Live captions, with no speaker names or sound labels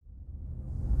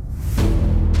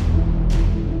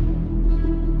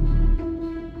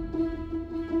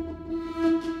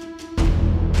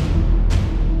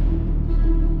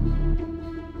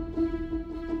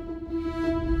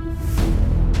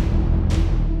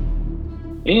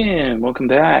And welcome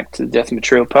back to the Death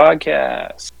Material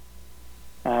Podcast.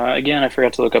 Again, I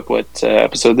forgot to look up what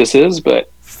episode this is, but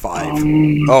 5.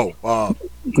 um, Oh,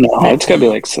 no, it's got to be 50,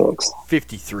 like 6.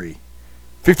 53.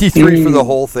 53 for the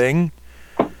whole thing.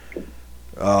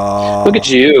 Look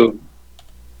at you.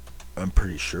 I'm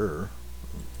pretty sure.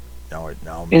 Now I'm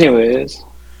Anyways,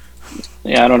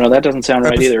 yeah, I don't know. That doesn't sound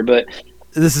right either, but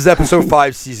this is episode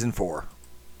 5, season 4.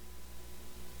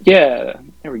 yeah,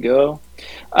 there we go.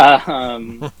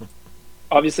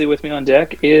 Obviously, with me on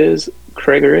deck is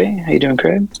Gregory. How you doing,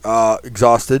 Craig?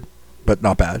 Exhausted, but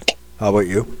not bad. How about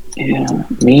you? Yeah,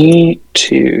 me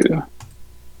too.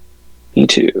 Me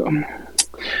too.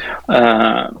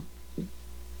 Yeah,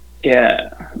 I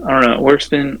don't know. Work's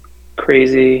been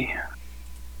crazy.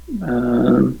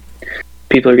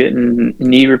 People are getting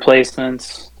knee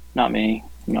replacements. Not me.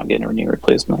 I'm not getting a knee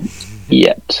replacement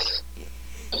yet.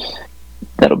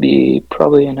 That'll be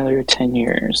probably another 10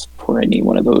 years before I need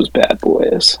one of those bad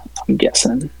boys, I'm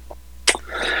guessing.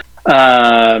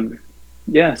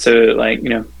 Yeah, so,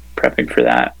 prepping for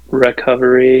that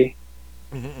recovery.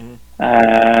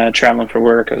 Traveling for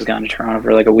work. I was gone to Toronto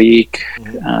for like a week.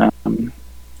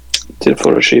 Did a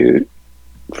photo shoot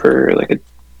for like a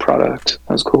product.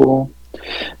 That was cool.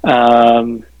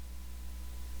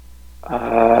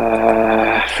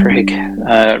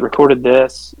 Recorded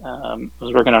this.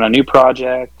 Was working on a new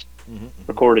project.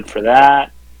 Recorded for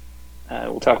that.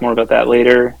 We'll talk more about that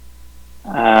later.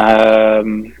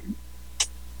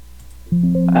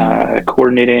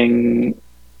 Coordinating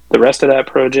the rest of that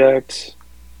project.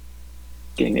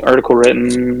 Getting the article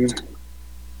written.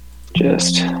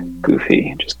 Just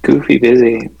goofy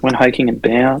busy. Went hiking in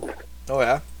Banff. Oh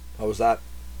yeah, how was that?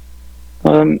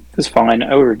 It was fine.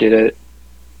 I overdid it,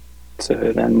 so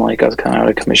then I was kind of out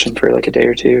of commission for like a day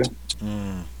or two.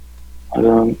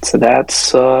 So that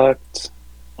sucked.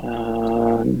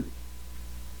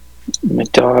 My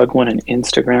dog won an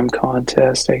Instagram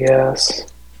contest, I guess.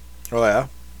 Oh yeah,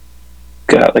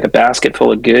 Got like a basket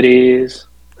full of goodies.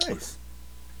 nice.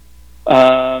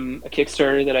 A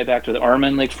Kickstarter that I backed with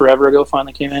Armin like forever ago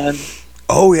finally came in.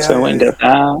 Oh yeah, So I went and got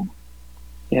that.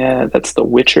 Yeah, that's The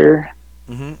Witcher.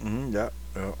 Yeah.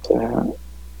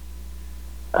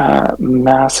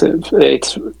 Massive.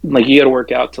 It's like you got to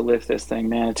work out to lift this thing,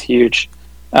 man. It's huge.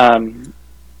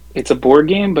 It's a board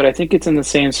game, but I think it's in the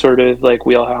same sort of like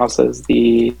wheelhouse as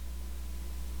the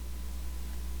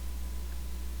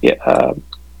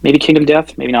maybe Kingdom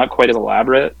Death. Maybe not quite as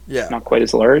elaborate. Yeah. Not quite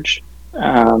as large.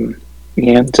 And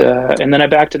then I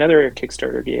backed another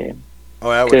Kickstarter game.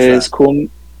 Oh yeah, what's Because that?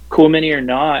 Cool Mini or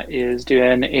Not is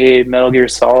doing a Metal Gear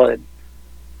Solid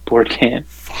board game.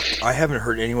 Fuck, I haven't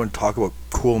heard anyone talk about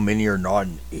Cool Mini or Not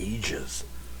in ages.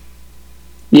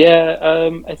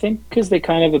 Yeah, I think because they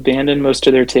kind of abandoned most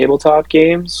of their tabletop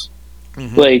games.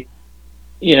 Like,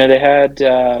 they had,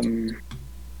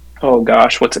 oh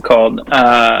gosh, what's it called?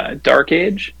 Dark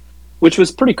Age, which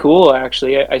was pretty cool,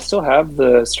 actually. I still have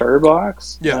the starter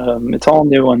box. Yeah. It's all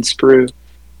new on Sprue.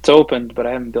 It's opened, but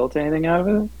I haven't built anything out of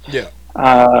it. Yeah.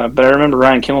 But I remember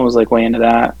Ryan Kimmel was like way into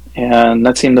that, and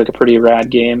that seemed like a pretty rad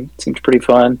game. It seemed pretty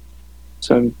fun.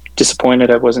 So I'm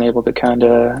disappointed I wasn't able to kind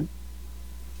of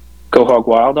go hog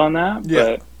wild on that,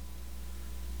 but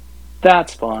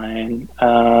that's fine.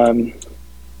 Yeah,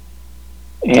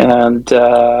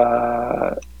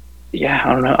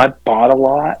 I don't know. I bought a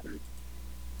lot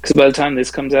because by the time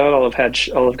this comes out, I'll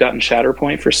have gotten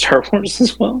Shatterpoint for Star Wars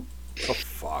as well. Oh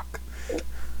fuck.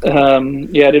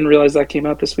 Yeah, I didn't realize that came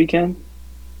out this weekend.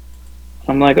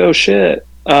 I'm like, oh shit.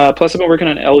 Plus, I've been working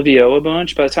on LVO a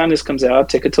bunch. By the time this comes out,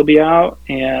 tickets will be out,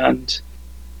 and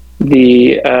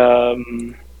the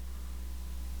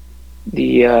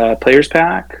players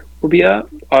pack will be up.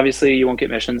 Obviously, you won't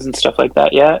get missions and stuff like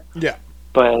that yet. Yeah.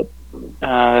 But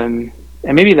and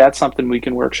maybe that's something we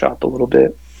can workshop a little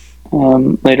bit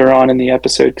later on in the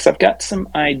episode, because I've got some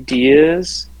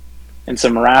ideas and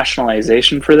some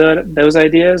rationalization for those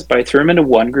ideas. But I threw them into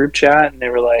one group chat, and they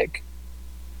were like,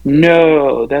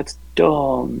 "No, that's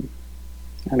dumb."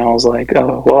 And I was like,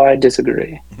 "Oh, well, I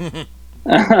disagree."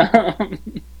 But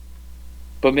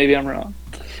maybe I'm wrong.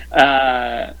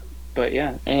 But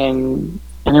yeah, and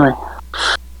anyway,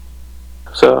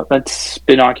 so that's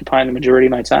been occupying the majority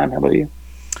of my time. How about you?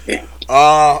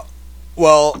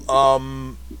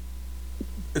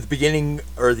 At the beginning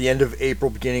or the end of April,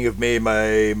 beginning of May,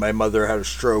 my mother had a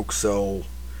stroke, so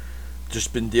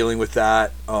just been dealing with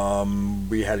that.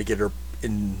 We had to get her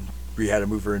in. We had to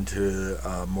move her into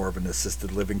more of an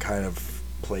assisted living kind of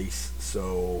place.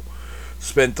 So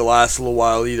spent the last little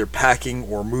while either packing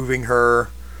or moving her,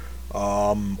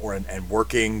 and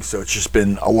working. So it's just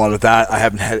been a lot of that. I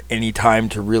haven't had any time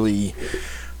to really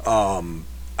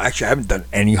Actually, I haven't done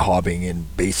any hobbing in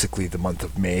basically the month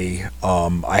of May.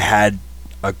 I had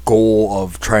a goal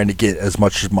of trying to get as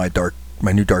much of my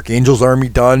new Dark Angels army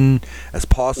done as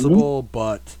possible,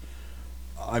 but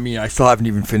I mean, I still haven't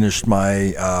even finished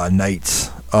my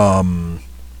knights, and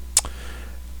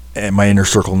my inner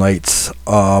circle knights.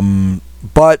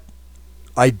 But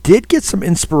I did get some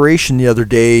inspiration the other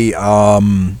day.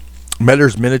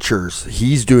 Metter's Miniatures,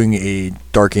 he's doing a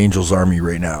Dark Angels army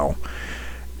right now.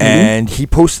 And he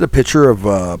posted a picture of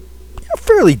a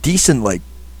fairly decent, like,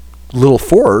 little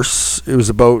force. It was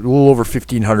about a little over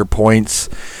 1,500 points.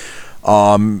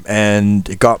 And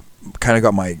it got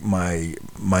my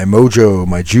mojo,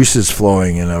 my juices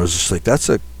flowing, and I was just like, that's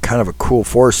a kind of a cool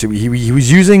force. He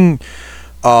was using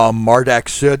Mardak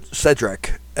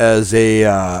Cedric as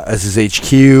his HQ.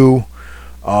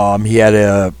 He had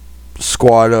a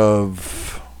squad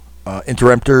of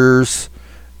interrupters,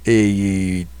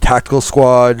 a tactical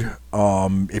squad.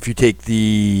 If you take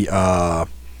the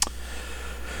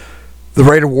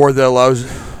Rite of War that allows,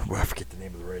 I forget the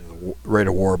name of the Rite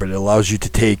of War, but it allows you to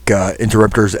take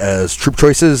interrupters as troop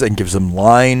choices and gives them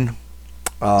line.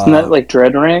 Isn't that like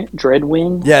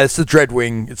Dreadwing? Yeah, it's the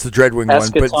Dreadwing. It's the Dreadwing one.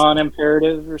 Eschaton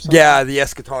Imperative or something? Yeah, the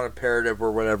Eschaton Imperative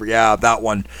or whatever. Yeah, that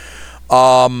one.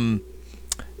 And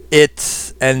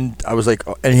I was like,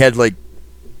 and he had like,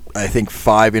 I think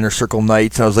 5 Inner Circle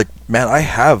Knights. And I was like, man, I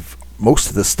have most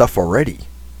of this stuff already.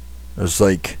 I was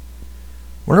like,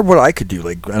 wonder what I could do.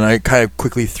 Like, and I kind of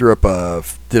quickly did up a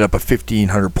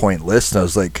 1,500 point list. And I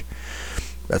was like,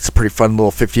 that's a pretty fun little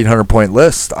 1,500 point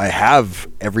list. I have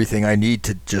everything I need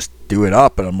to just do it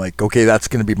up. And I'm like, okay, that's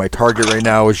going to be my target right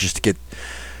now, is just to get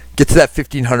to that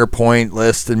 1,500 point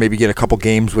list and maybe get a couple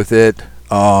games with it.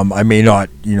 I may not,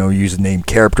 use a named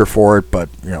character for it, but,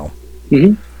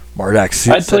 Mardak.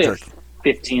 I'd play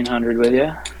 1,500 with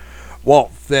you.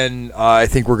 Well, then I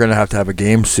think we're going to have a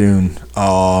game soon,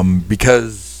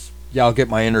 because, I'll get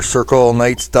my Inner Circle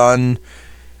Knights done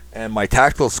and my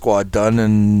Tactical Squad done,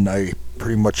 and I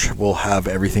pretty much will have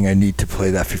everything I need to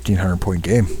play that 1,500 point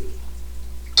game.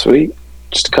 Sweet.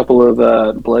 Just a couple of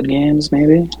blood games,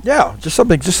 maybe? Yeah, just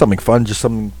something fun, just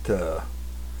something to,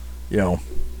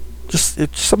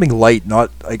 it's something light,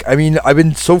 not like, I mean, I've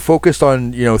been so focused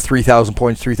on 3,000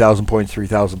 points,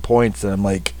 and I'm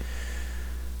like,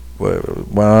 why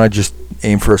don't I just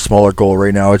aim for a smaller goal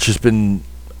right now? It's just been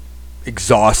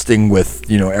exhausting with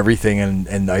everything,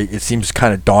 and it seems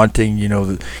kind of daunting,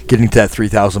 getting to that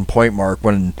 3,000 point mark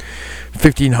when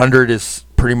 1,500 is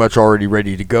pretty much already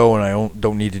ready to go, and I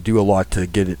don't need to do a lot to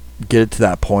get it to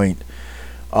that point.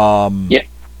 Yeah.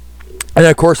 And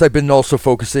of course, I've been also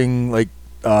focusing, like,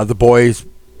 the boys,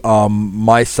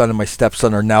 my son and my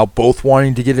stepson are now both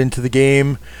wanting to get into the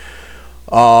game.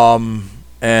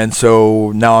 And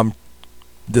so now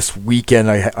this weekend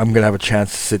I'm gonna have a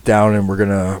chance to sit down, and we're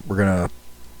gonna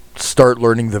start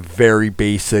learning the very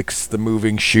basics, the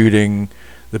moving, shooting,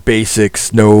 the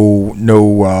basics. No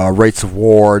rights of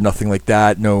war, nothing like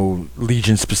that. No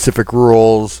Legion specific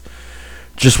rules.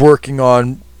 Just working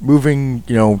on moving,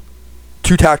 2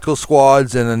 tactical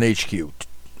squads and an HQ,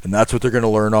 and that's what they're gonna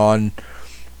learn on.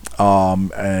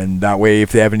 And that way,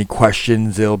 if they have any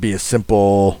questions, it'll be a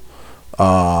simple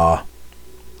yes,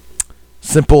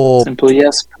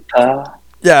 Papa.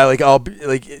 Yeah, like I'll be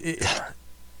like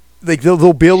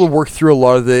they'll be able to work through a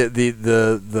lot of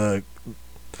the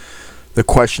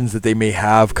questions that they may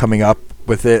have coming up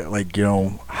with it, like,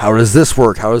 how does this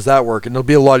work, how does that work, and it'll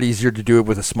be a lot easier to do it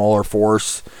with a smaller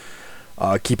force,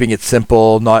 keeping it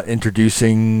simple, not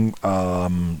introducing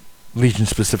Legion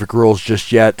specific rules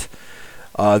just yet.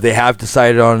 They have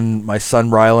decided on, my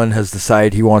son Rylan has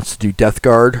decided he wants to do Death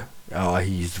Guard.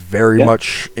 He's very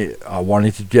much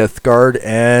wanting to do Death Guard,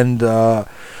 and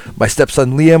my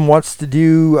stepson Liam wants to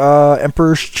do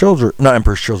Imperial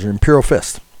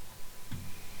Fist.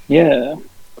 Yeah.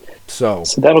 So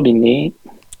that'll be neat.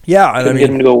 Yeah, and get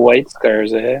him to go White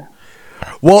Scars, eh?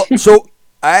 Well, so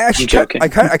I actually I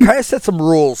kind of set some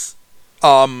rules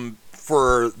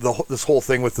for this whole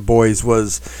thing with the boys.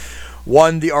 Was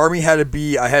one, the army I had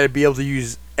to be able to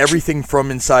use everything from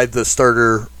inside the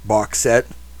starter box set,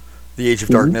 the Age of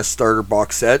Darkness starter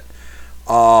box set.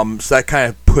 So that kind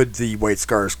of put the White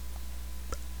Scars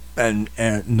and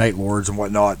Night Lords and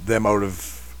whatnot, them out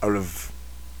of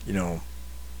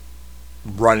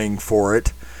running for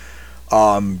it.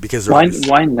 Because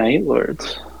why Night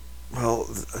Lords? Well,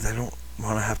 they don't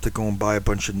want to have to go and buy a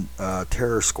bunch of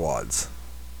terror squads.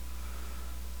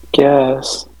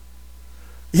 Guess.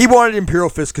 He wanted Imperial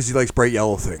Fist because he likes bright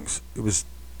yellow things. It was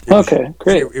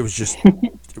great. It was just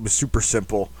it was super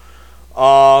simple.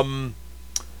 And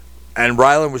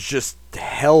Rylan was just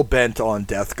hell bent on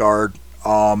Death Guard.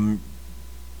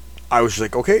 I was just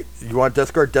like, okay, you want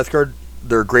Death Guard? Death Guard,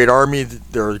 they're a great army.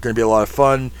 They're going to be a lot of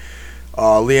fun.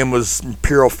 Liam was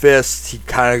Imperial Fist. He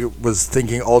kind of was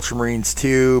thinking Ultramarines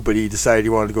too, but he decided he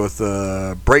wanted to go with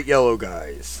the bright yellow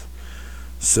guys.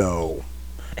 So,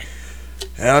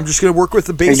 and I'm just going to work with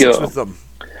the basics with them.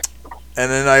 And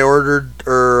then I I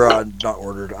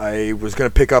was going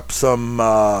to pick up some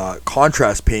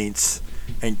contrast paints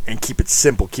and keep it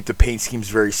simple. Keep the paint schemes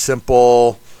very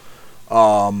simple.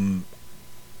 Apparently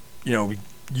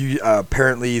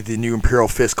the new Imperial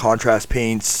Fist contrast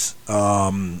paints,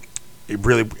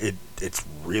 it's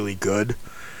really good.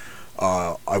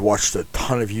 I watched a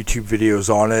ton of YouTube videos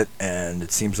on it, and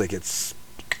it seems like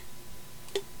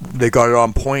they got it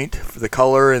on point for the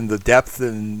color and the depth,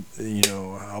 and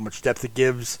how much depth it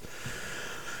gives.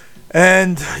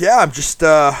 And yeah, I'm just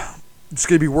gonna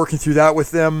be working through that with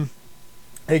them.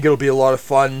 I think it'll be a lot of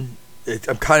fun.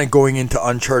 I'm kind of going into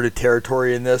uncharted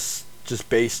territory in this, just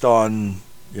based on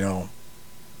now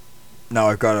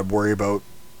I've got to worry about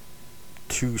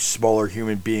two smaller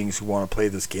human beings who want to play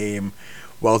this game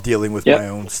while dealing with my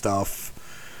own stuff.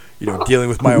 Dealing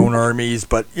with my own armies,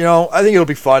 but I think it'll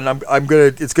be fun.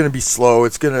 It's gonna be slow.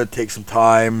 It's gonna take some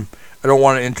time. I don't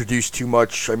want to introduce too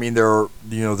much. I mean, they're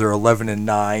 11 and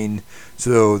 9,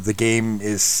 so the game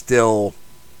is still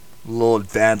a little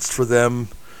advanced for them.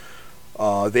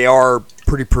 They are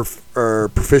pretty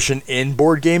proficient in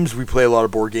board games. We play a lot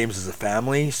of board games as a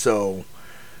family,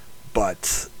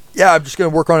 but yeah, I'm just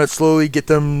gonna work on it slowly. Get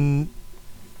them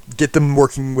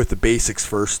working with the basics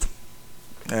first,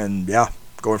 and yeah.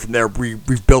 Going from there,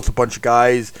 we've built a bunch of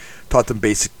guys, taught them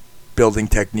basic building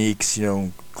techniques,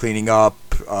 cleaning up,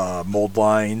 mold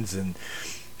lines, and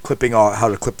clipping off, how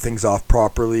to clip things off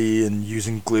properly, and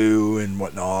using glue and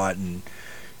whatnot, and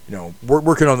we're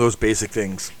working on those basic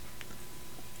things.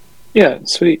 Yeah,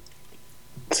 sweet.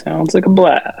 Sounds like a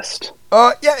blast.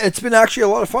 Yeah, it's been actually a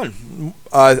lot of fun.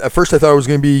 At first, I thought it was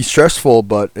going to be stressful,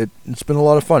 but it's been a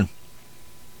lot of fun.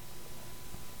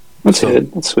 That's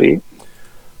good. That's sweet.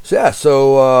 So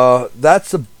yeah,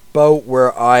 that's about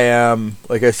where I am.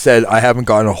 Like I said, I haven't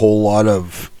gotten a whole lot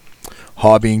of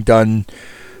hobbying done.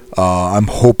 I'm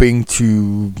hoping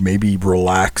to maybe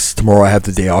relax tomorrow. I have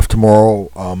the day off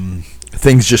tomorrow.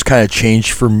 Things just kind of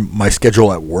changed for my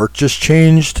schedule at work. Just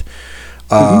changed.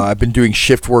 I've been doing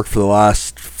shift work for the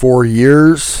last 4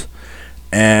 years,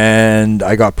 and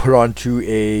I got put onto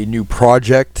a new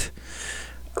project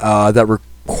that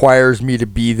requires me to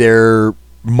be there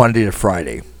Monday to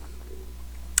Friday.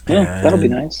 Yeah, that'll be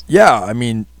nice. Yeah, I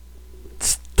mean,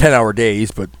 it's 10-hour days,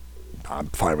 but I'm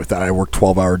fine with that. I work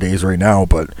 12-hour days right now,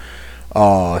 but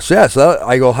so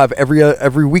I will have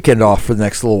every weekend off for the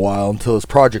next little while until this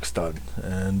project's done,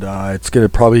 and it's gonna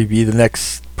probably be the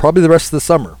rest of the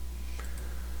summer.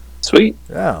 Sweet.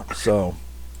 Yeah. So.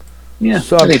 Yeah.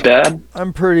 So ain't bad.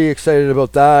 I'm pretty excited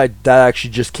about that. That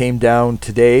actually just came down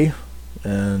today,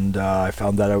 and I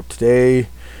found that out today.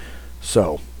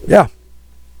 So yeah.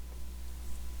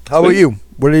 How about you?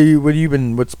 What have you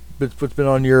been? What's been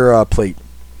on your plate?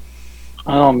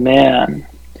 Oh man,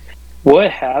 what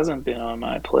hasn't been on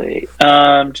my plate?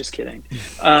 Just kidding.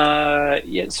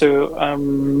 Yeah.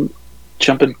 So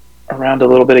jumping around a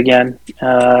little bit again.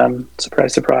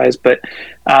 Surprise, surprise. But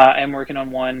I'm working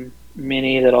on one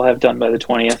mini that I'll have done by the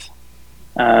 20th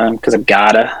because I've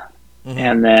gotta. Mm-hmm.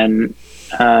 And then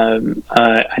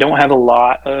I don't have a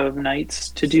lot of nights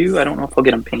to do. I don't know if I'll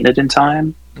get them painted in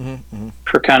time. Mm-hmm.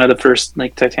 For kind of the first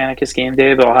Titanicus game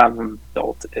day, but I'll have them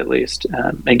built at least.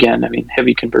 Again, I mean,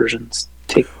 heavy conversions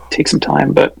take some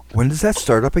time, but when does that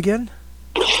start up again?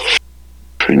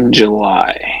 In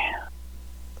July.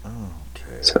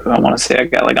 Okay. So I want to say I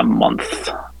got like a month,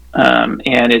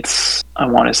 and I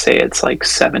want to say it's like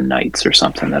 7 nights or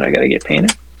something that I got to get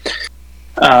painted.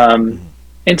 And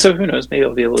so who knows? Maybe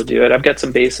I'll be able to do it. I've got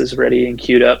some bases ready and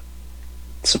queued up,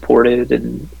 supported,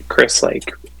 and Chris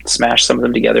smash some of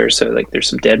them together, so there's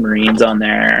some dead Marines on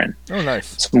there, and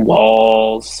nice. Some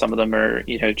walls. Some of them are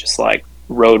just like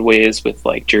roadways with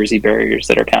Jersey barriers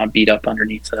that are kind of beat up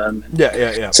underneath them.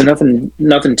 Yeah. So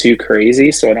nothing too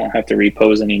crazy, so I don't have to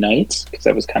repose any nights, because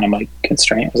that was kind of my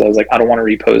constraint. Because I was like, I don't want to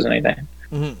repose anything.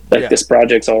 Mm-hmm. This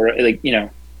project's already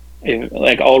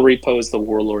I'll repose the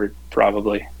Warlord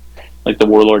probably. The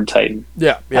Warlord Titan.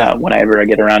 Yeah. Whenever I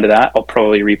get around to that, I'll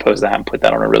probably repose that and put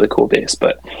that on a really cool base.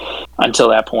 But until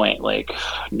that point,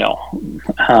 no.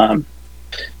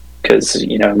 Because, I'm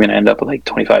going to end up with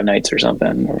 25 nights or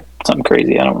something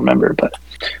crazy. I don't remember. But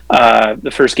the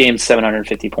first game's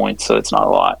 750 points, so it's not a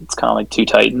lot. It's kind of like 2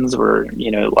 Titans where,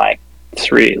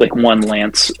 1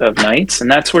 Lance of Knights.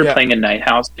 And that's where playing a Night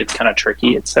House, it's kind of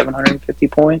tricky at 750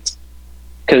 points.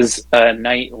 because a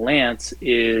knight lance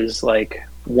is like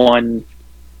one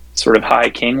sort of high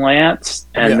king lance,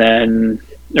 and then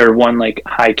or one like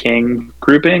high king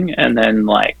grouping, and then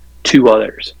like two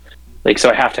others. Like, so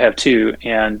I have to have two,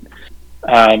 and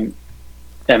a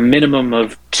minimum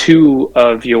of two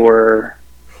of your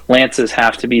lances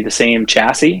have to be the same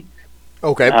chassis.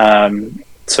 Okay.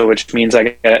 So which means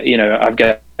I've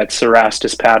got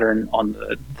Cerastus pattern on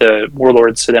the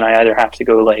warlords, so then I either have to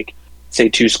go like say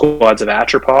two squads of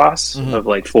Atropos of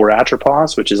like 4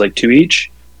 Atropos, which is like 2 each.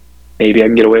 Maybe I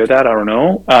can get away with that. I don't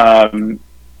know.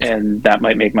 And that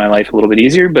might make my life a little bit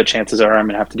easier, but chances are I'm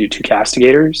going to have to do 2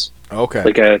 Castigators. Okay.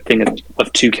 Like a thing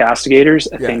of 2 Castigators,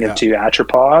 a thing of 2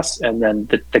 Atropos, and then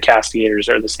the Castigators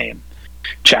are the same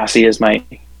chassis as my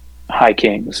High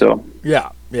King. So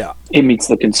yeah, it meets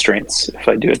the constraints if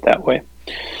I do it that way.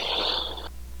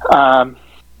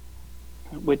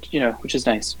 Which is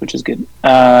nice, which is good.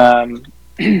 And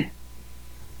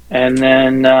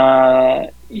then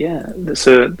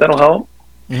so that'll help.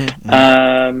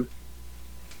 And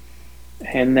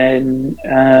then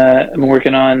I'm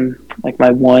working on like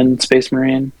my 1 Space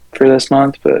Marine for this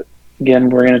month, but again,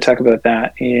 we're going to talk about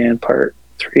that in part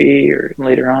 3 or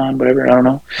later on, whatever. I don't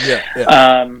know.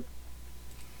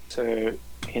 So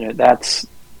that's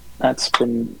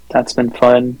been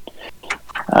fun.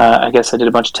 I guess I did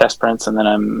a bunch of test prints, and then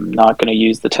I'm not going to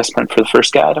use the test print for the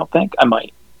first guy. I don't think I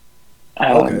might.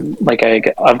 Like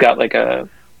I've got like a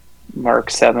Mark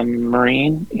 7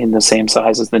 Marine in the same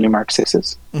size as the new Mark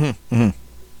 6s.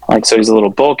 Like, so he's a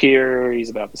little bulkier. He's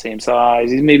about the same size.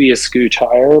 He's maybe a scooch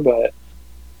higher, but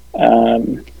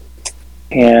and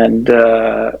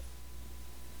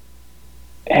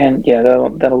yeah,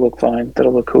 that'll look fine.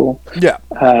 That'll look cool. Yeah.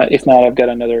 If not, I've got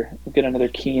another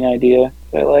keen idea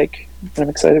that I like, that I'm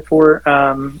excited for.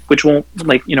 Which won't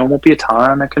won't be a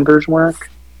ton of conversion work.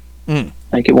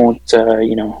 Like it won't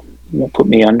won't put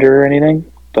me under or anything.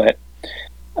 But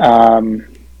and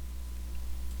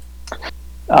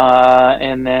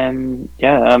then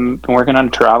I'm working on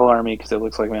a travel army because it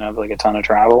looks like I'm gonna have like a ton of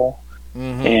travel,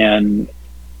 and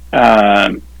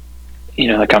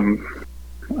like I'm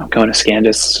going to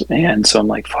Scandus, and so I'm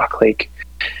like, fuck, like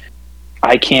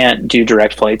I can't do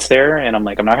direct flights there, and I'm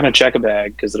like, I'm not going to check a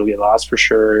bag because it'll get lost for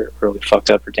sure, or it'll get fucked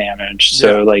up or damaged.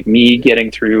 So like me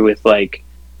getting through with like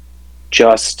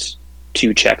just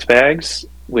 2 checked bags,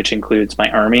 which includes my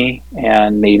army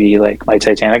and maybe like my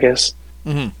Titanicus,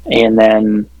 and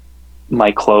then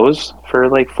my clothes for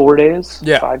like 4 days,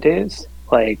 5 days.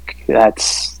 Like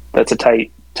that's a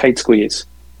tight squeeze.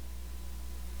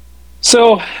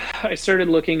 So I started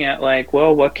looking at like,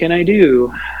 well, what can I do?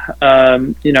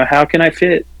 How can I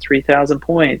fit 3,000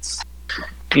 points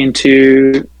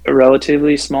into a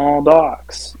relatively small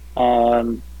box?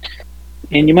 And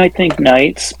you might think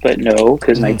knights, but no,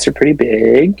 because knights are pretty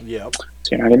big. Yep.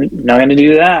 So you're not gonna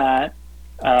do that.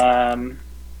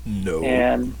 No.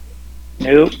 And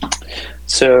nope.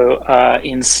 So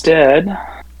instead,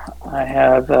 I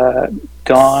have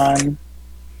gone.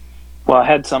 Well, I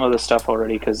had some of the stuff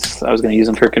already because I was going to use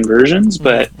them for conversions,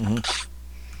 but I'm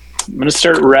going to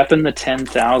start repping the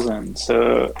 10,000.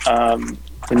 So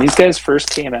when these guys first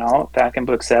came out back in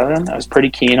book 7, I was pretty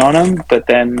keen on them, but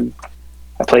then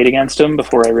I played against them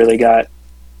before I really got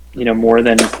more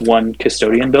than 1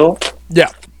 custodian built.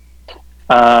 Yeah.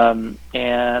 And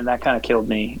that kind of killed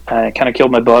me. It kind of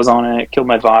killed my buzz on it, killed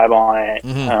my vibe on it.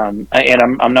 And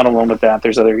I'm not alone with that.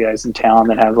 There's other guys in town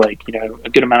that have like a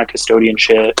good amount of custodian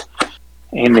shit,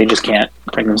 and they just can't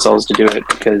bring themselves to do it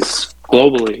because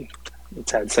globally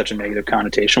it's had such a negative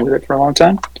connotation with it for a long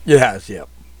time. It has, yeah.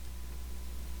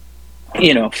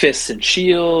 Fists and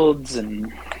shields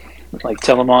and like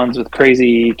Telemons with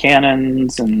crazy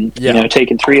cannons and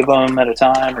taking 3 of them at a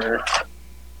time, or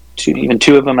even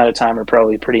 2 of them at a time are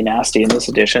probably pretty nasty in this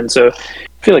edition. So I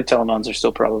feel like Telemons are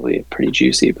still probably pretty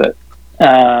juicy, but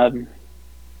I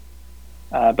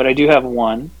do have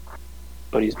 1.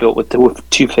 But he's built with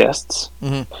 2 fists.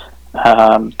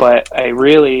 But I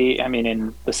really,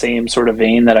 in the same sort of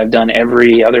vein that I've done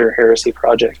every other Heresy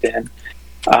project in,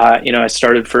 I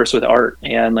started first with art,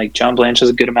 and like John Blanche has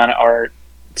a good amount of art.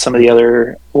 Some of the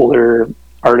other older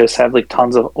artists have like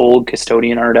tons of old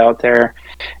custodian art out there,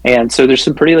 and so there's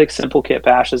some pretty like simple kit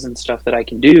bashes and stuff that I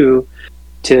can do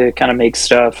to kind of make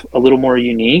stuff a little more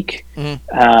unique.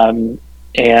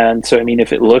 And so,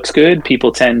 if it looks good,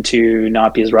 people tend to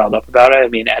not be as riled up about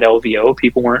it. At LVO,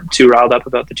 people weren't too riled up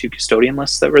about the 2 custodian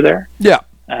lists that were there. Yeah.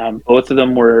 Both of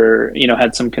them were,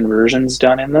 had some conversions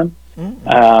done in them.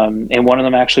 And one of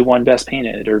them actually won Best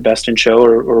Painted or Best in Show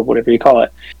or whatever you call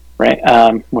it, right?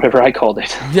 Whatever I called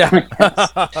it. Yeah.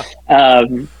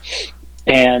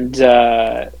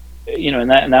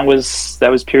 and that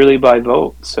was purely by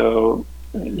vote. So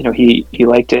he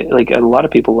liked it. Like a lot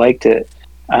of people liked it.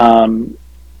 And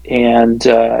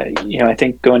I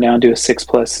think going down to a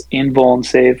 6+ invuln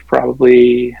save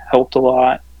probably helped a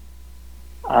lot.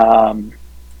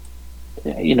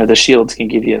 The shields can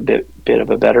give you a bit of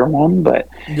a better one, but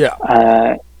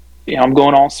yeah, I'm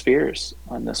going all spears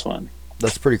on this one.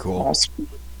 That's pretty cool.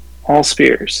 All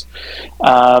spears.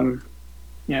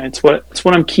 It's what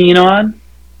I'm keen on.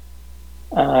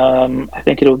 I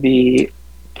think it'll be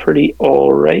pretty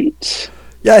all right.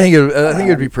 Yeah, I think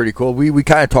it'd be pretty cool. We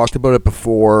kind of talked about it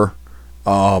before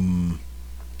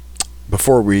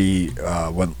we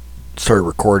started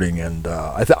recording, and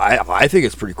I think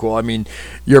it's pretty cool. I mean,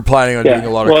 you're planning on doing a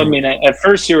lot of. Well, I mean, at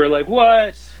first you were like,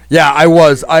 "What?" Yeah, I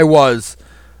was.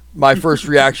 My first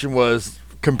reaction was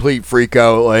complete freak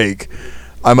out. Like,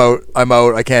 I'm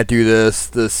out. I can't do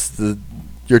this.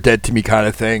 You're dead to me kind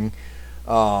of thing.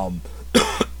 I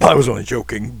was only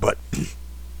joking, but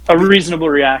a reasonable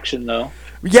reaction, though.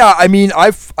 Yeah, I mean,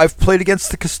 I've played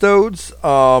against the Custodes.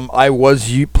 I was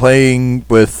playing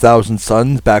with Thousand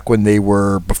Suns back when they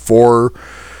were before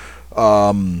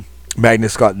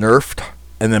Magnus got nerfed,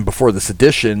 and then before this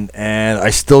edition, and I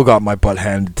still got my butt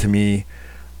handed to me.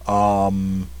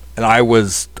 And I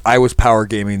was power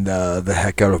gaming the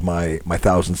heck out of my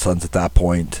Thousand Suns at that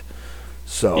point.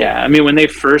 So yeah, I mean, when they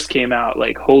first came out,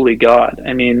 like, holy God!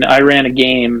 I mean, I ran a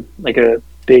game, like a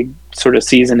big sort of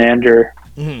season ender.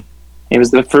 Mm-hmm. It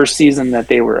was the first season that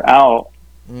they were out,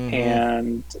 mm-hmm.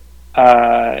 and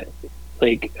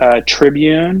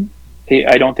Tribune.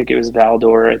 I don't think it was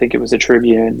Valdor. I think it was a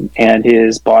Tribune, and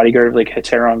his bodyguard, like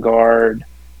Heteron Guard,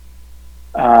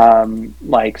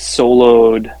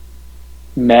 soloed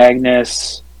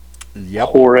Magnus,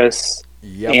 Horus,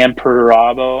 and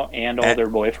Perturabo, and all their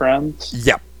boyfriends.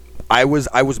 Yep, I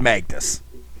was Magnus.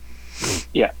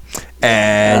 Yeah.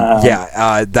 And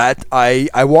that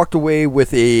I walked away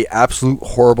with a absolute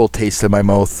horrible taste in my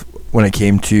mouth when it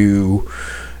came to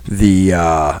the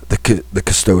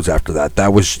Custodes after that.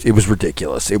 It was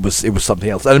ridiculous. It was something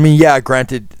else. I mean, yeah,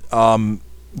 granted,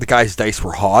 the guy's dice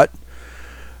were hot,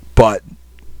 but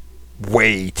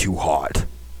way too hot.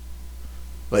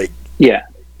 Like, yeah,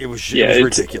 it was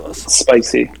ridiculous.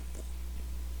 Spicy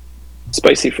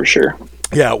for sure.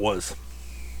 Yeah, it was.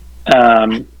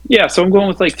 So I'm going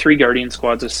with like 3 Guardian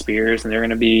squads of spears, and they're going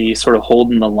to be sort of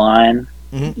holding the line,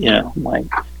 and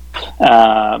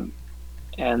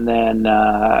then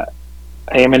I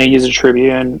am going to use a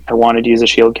Tribune. I wanted to use a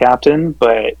Shield Captain,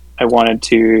 but I wanted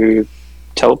to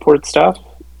teleport stuff,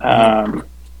 kind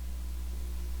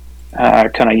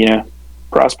of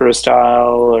Prospero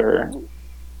style or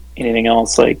anything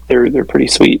else. Like they're pretty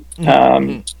sweet,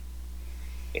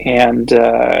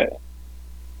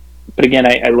 But again,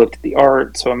 I looked at the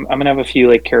art, so I'm gonna have a few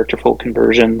like characterful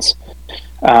conversions.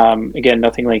 Again,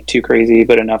 nothing like too crazy,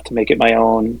 but enough to make it my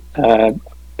own.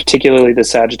 Particularly the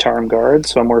Sagittarium Guard,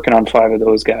 so I'm working on 5 of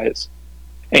those guys.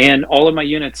 And all of my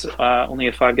units only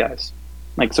have 5 guys.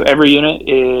 Like, so every unit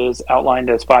is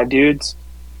outlined as 5 dudes.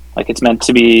 Like, it's meant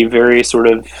to be very sort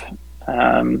of,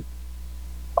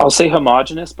 I'll say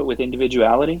homogenous, but with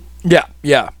individuality. Yeah,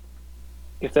 yeah.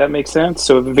 If that makes sense.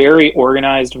 So very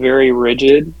organized, very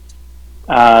rigid.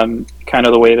 Kind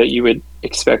of the way that you would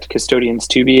expect custodians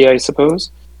to be, I suppose.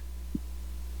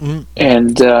 Mm-hmm.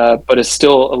 And but it's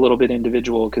still a little bit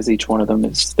individual because each one of them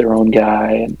is their own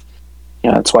guy, and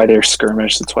that's why they're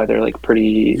skirmish. That's why they're like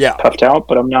pretty puffed out.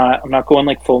 But I'm not going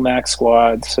like full max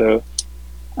squad. So,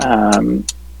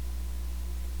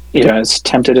 as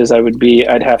tempted as I would be,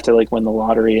 I'd have to like win the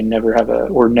lottery and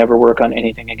never work on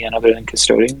anything again other than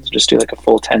custodians. Just do like a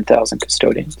full 10,000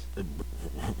 custodians.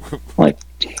 Like,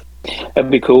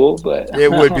 that'd be cool, but it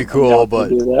would be cool, but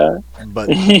do that. But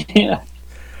yeah.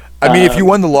 I mean, if you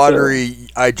won the lottery,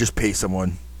 I'd just pay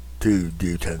someone to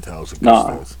do 10,000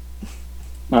 custodes.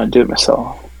 No, do it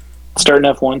myself. Start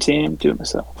an F1 team, do it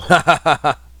myself.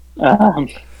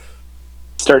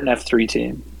 Start an F3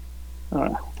 team.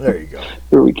 There you go.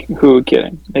 Who are we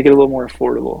kidding? Make it a little more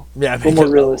affordable. Yeah, a little more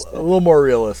realistic. A little more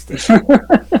realistic. So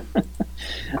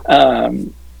I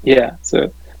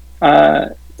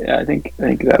think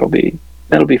that'll be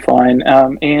fine.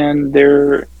 And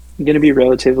they're going to be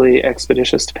relatively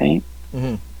expeditious to paint.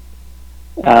 Mm-hmm.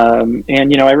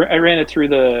 And I ran it through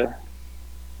the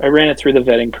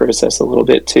vetting process a little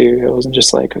bit too. I wasn't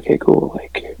just like, okay, cool,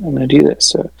 like I'm going to do this.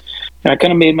 So I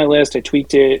kind of made my list. I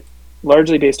tweaked it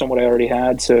largely based on what I already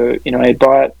had. So I had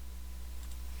bought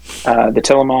the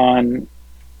Telemon,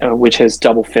 which has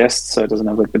double fists, so it doesn't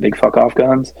have like the big fuck off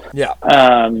guns. Yeah.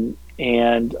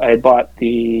 And I had bought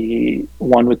the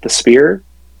one with the spear.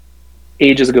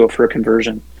 ages ago for a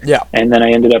conversion. Yeah. And then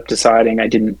I ended up deciding I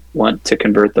didn't want to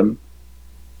convert them.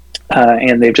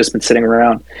 And they've just been sitting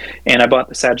around. And I bought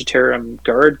the Sagittarium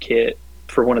Guard kit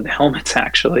for one of the helmets,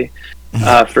 actually,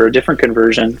 for a different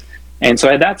conversion. And so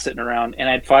I had that sitting around, and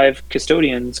I had 5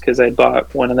 custodians because I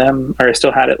bought one of them, or I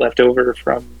still had it left over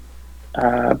from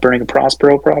Burning a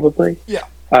Prospero, probably. Yeah.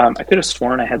 I could have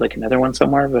sworn I had like another one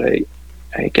somewhere, but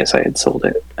I guess I had sold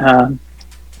it.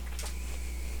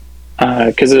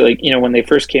 Because like, you know, when they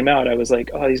first came out, I was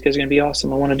like, oh, these guys are gonna be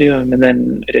awesome, I want to do them, and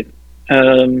then I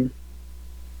didn't.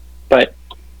 But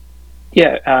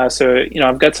yeah, so you know,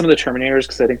 I've got some of the Terminators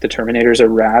because I think the Terminators are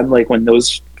rad. Like when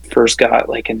those first got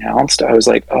like announced, I was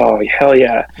like, oh hell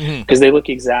yeah, because they look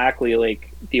exactly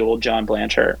like the old John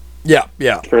Blanchard. Yeah,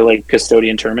 yeah. For like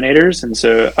custodian Terminators, and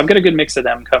so I've got a good mix of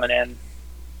them coming in.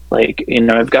 Like, you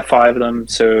know, I've got 5 of them,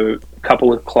 so a couple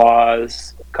with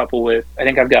claws, a couple with, I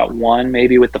think I've got one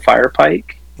maybe with the fire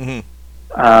pike.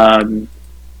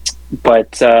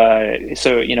 But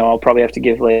so, you know, I'll probably have to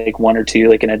give like 1 or 2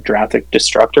 like an Adrathic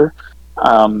Destructor,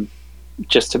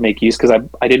 just to make use, because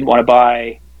I didn't want to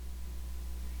buy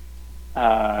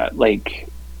like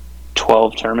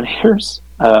 12 Terminators,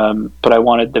 but I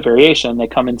wanted the variation. They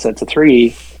come in sets of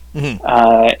 3.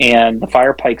 And the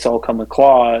fire pikes all come with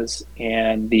claws,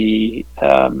 and the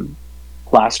Lastrum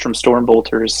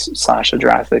Stormbolters /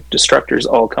 Adrathic Destructors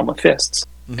all come with fists.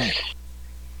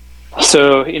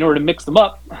 So in order to mix them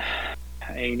up,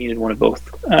 I needed one of both.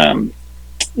 So,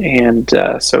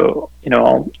 you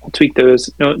know, I'll tweak those.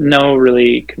 No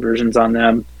really conversions on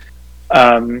them.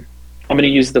 I'm going to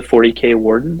use the 40k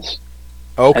Wardens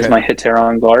as my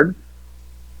Heteron Guard.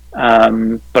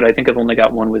 But I think I've only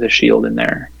got one with a shield in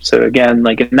there. So again,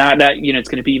 like not that, you know, it's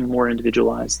going to be more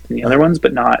individualized than the other ones,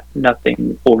 but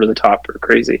nothing over the top or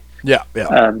crazy. Yeah.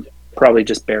 Probably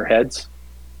just bare heads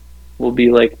will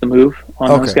be like the move on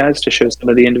those guys to show some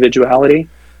of the individuality.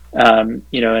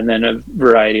 You know, and then a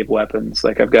variety of weapons.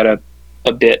 Like I've got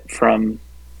a bit from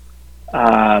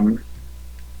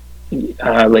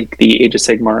like the Age of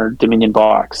Sigmar Dominion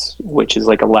box, which is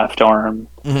like a left arm,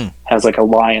 has like a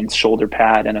lion's shoulder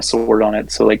pad and a sword on it.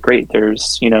 So like, great,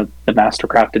 there's, you know, the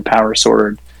mastercrafted power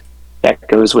sword that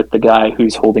goes with the guy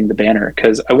who's holding the banner,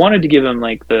 because I wanted to give him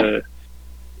like I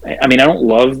mean, I don't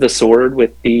love the sword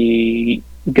with the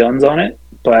guns on it,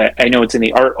 but I know it's in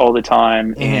the art all the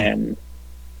time, and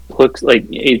looks like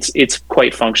it's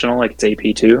quite functional, like it's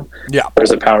AP2. Yeah.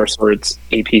 Whereas a power sword's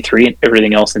AP3, and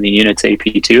everything else in the unit's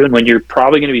AP2. And when you're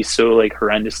probably going to be so like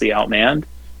horrendously outmanned,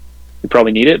 you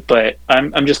probably need it. But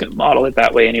I'm just going to model it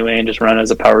that way anyway, and just run it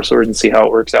as a power sword and see how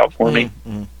it works out for me.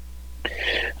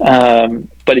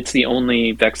 But it's the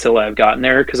only Vexilla I've gotten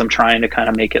there because I'm trying to kind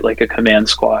of make it like a command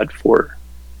squad for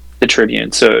the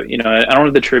Tribune. So, you know, I don't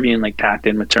have the Tribune like packed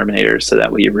in with Terminators, so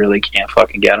that way you really can't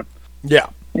fucking get them. Yeah.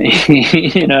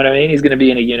 You know what I mean? He's going to be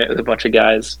in a unit with a bunch of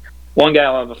guys. One guy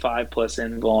will have a 5+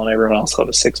 invul, and everyone else will have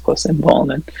a 6+ invul, and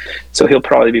then so he'll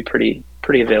probably be pretty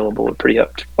available, pretty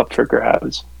up for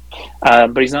grabs.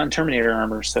 But he's not in Terminator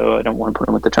armor, so I don't want to put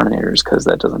him with the Terminators because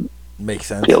that doesn't make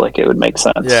sense. Feel like it would make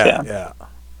sense. Yeah.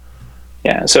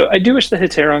 So I do wish the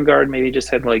Heteron Guard maybe just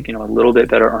had like, you know, a little bit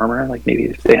better armor. Like maybe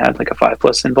if they had like a 5+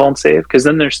 invul save, because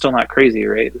then they're still not crazy,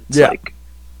 right? It's like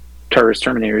Tartarus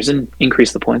Terminators and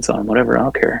increase the points on them, whatever, I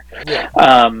don't care.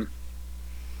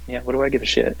 What do I give a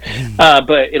shit?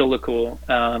 But it'll look cool.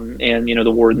 And you know,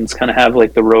 the Wardens kind of have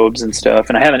like the robes and stuff,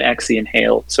 and I have an Exi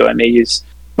Inhaled, so I'm either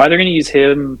going to use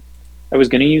him. I was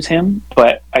going to use him,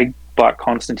 but I bought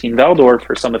Constantine Valdor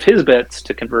for some of his bits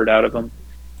to convert out of him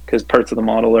because parts of the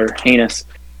model are heinous.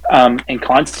 And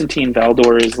Constantine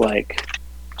Valdor is like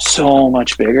so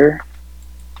much bigger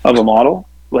of a model.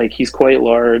 Like he's quite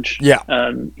large.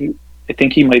 I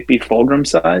think he might be Fulgrim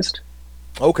sized.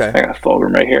 Okay. I got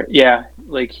Fulgrim right here. Yeah,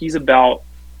 like he's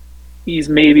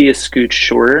maybe a scooch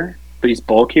shorter, but he's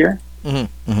bulkier. And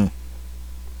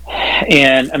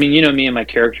I mean, you know me and my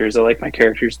characters. I like my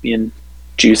characters being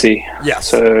juicy. Yeah.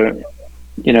 So,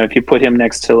 you know, if you put him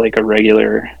next to like a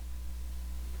regular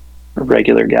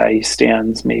guy, he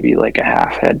stands maybe like a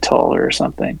half head taller or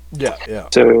something. Yeah.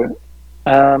 So,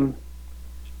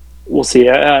 we'll see.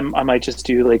 I might just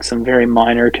do like some very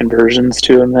minor conversions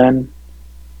to him then,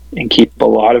 and keep a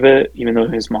lot of it, even though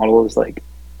his model is like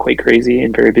quite crazy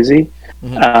and very busy.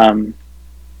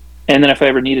 And then if I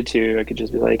ever needed to, I could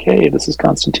just be like, hey, this is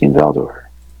Constantine Valdor.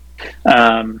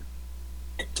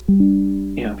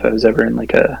 You know, if I was ever in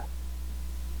like a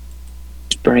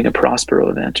Burning a Prospero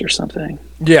event or something.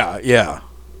 Yeah.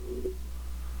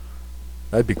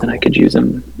 That'd be cool. And I could use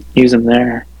him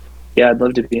there. Yeah, I'd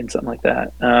love to be in something like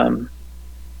that.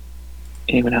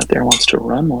 Anyone out there wants to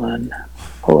run one,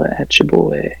 pull it at your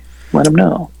boy. let them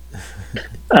know.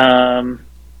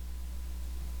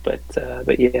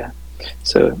 But yeah.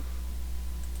 So,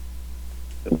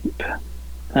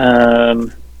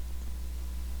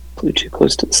 flew too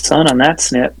close to the sun on that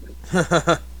snip.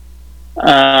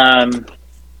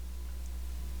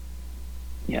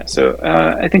 Yeah. So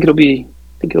I think it'll be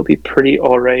pretty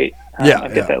all right.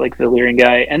 I've got that like Valyrian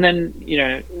guy, and then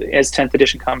as 10th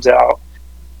edition comes out,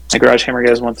 my Garage Hammer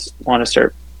guys want to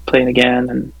start playing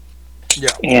again,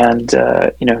 and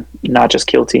not just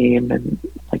kill team, and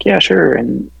like yeah sure,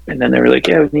 and then they were like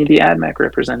yeah we need the AdMech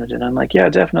represented, and I'm like yeah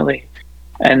definitely,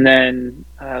 and then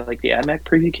like the AdMech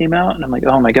preview came out, and I'm like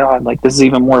oh my god, like this is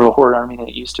even more of a horde army than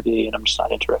it used to be, and I'm just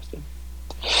not interested.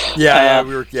 We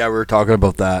were talking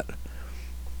about that.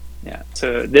 Yeah,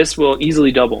 so this will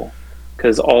easily double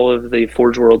because all of the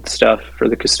Forge World stuff for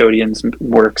the custodians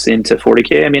works into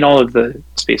 40k. I mean, all of the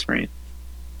Space Marine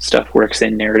stuff works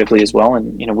in narratively as well,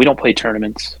 and we don't play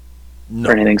tournaments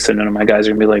or anything, so none of my guys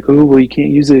are gonna be like, "Oh, well, you can't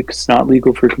use it because it's not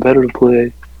legal for competitive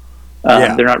play."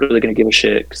 They're not really gonna give a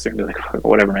shit because they're gonna be like,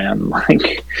 "Whatever, man."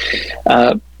 Like,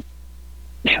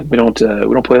 we don't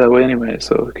play that way anyway,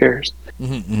 so who cares?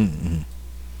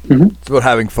 It's about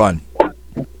having fun.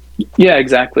 Yeah,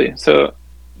 exactly. So,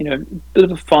 bit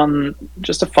of a fun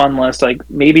list, like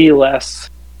maybe less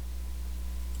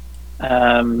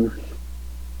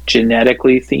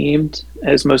genetically themed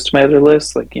as most of my other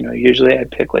lists. Like, usually I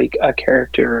pick like a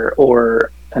character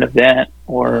or an event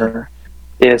or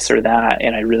this or that,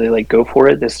 and I really like go for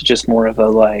it. This is just more of a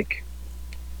like,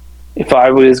 if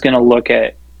I was going to look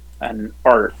at an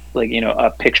art, like,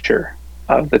 a picture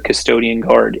of the Custodian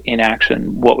Guard in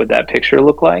action, what would that picture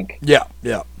look like? Yeah.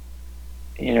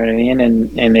 You know what I mean?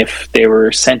 And if they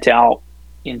were sent out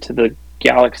into the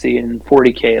galaxy in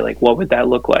 40k, like what would that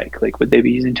look like? Like, would they be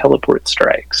using teleport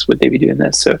strikes? Would they be doing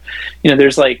this? So,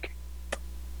 there's like,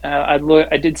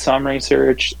 I did some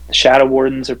research. Shadow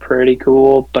Wardens are pretty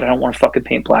cool, but I don't want to fucking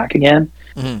paint black again.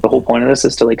 The whole point of this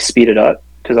is to like speed it up,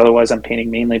 because otherwise I'm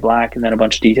painting mainly black and then a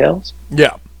bunch of details.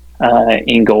 Yeah.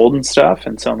 In gold and stuff,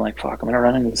 and so I'm like, fuck, I'm gonna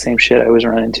run into the same shit I always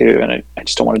run into, and I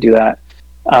just don't want to do that.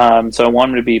 So I want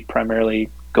them to be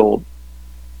primarily gold.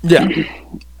 Yeah.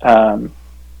 So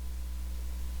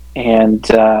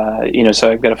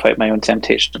I've got to fight my own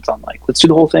temptations. I'm like, let's do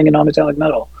the whole thing in non-metallic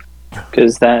metal,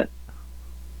 because that'll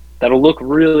look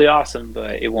really awesome,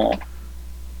 but it won't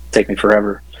take me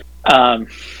forever. I'm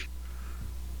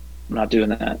not doing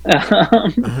that.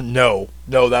 No,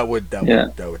 that would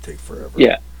take forever.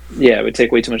 Yeah, it would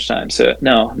take way too much time. So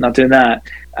no, I'm not doing that.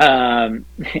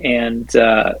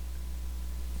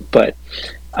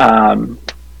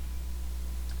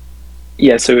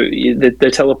 So the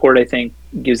teleport, I think,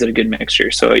 gives it a good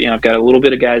mixture. So I've got a little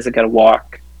bit of guys that got to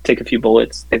walk, take a few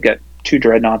bullets. They've got 2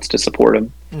 dreadnoughts to support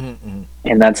them,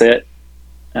 and that's it.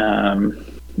 And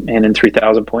in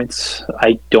 3,000 points,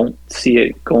 I don't see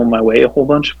it going my way a whole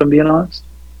bunch, if I'm being honest.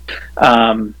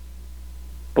 But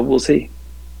we'll see.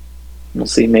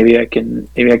 Maybe I can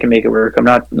make it work. I'm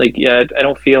not like, I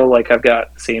don't feel like I've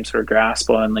got the same sort of grasp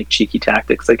on like cheeky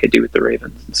tactics like I do with the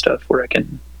Ravens and stuff, where I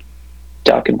can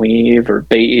duck and weave or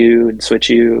bait you and switch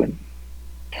you, and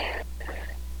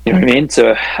you know what I mean.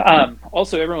 So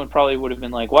also, everyone probably would have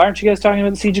been like, why aren't you guys talking about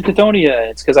the Siege of Chthonia?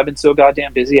 It's because I've been so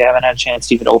goddamn busy, I haven't had a chance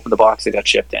to even open the box that got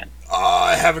shipped in.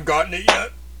 I haven't gotten it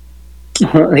yet.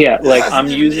 Yeah, like I'm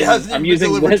using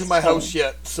delivered to my house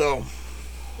yet, so.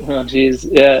 Oh geez,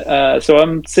 yeah. So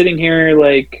I'm sitting here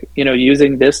like,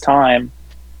 using this time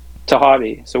to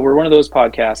hobby. So we're one of those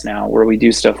podcasts now where we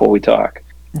do stuff while we talk.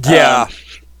 Yeah.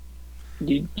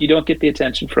 You don't get the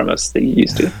attention from us that you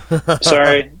used to.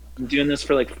 Sorry, I'm doing this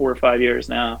for like 4 or 5 years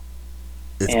now.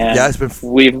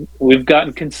 We've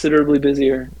gotten considerably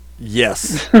busier.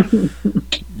 Yes.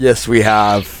 Yes, we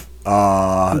have.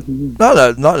 Not in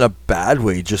a bad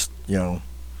way. Just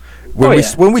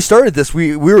when we started this,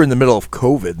 we were in the middle of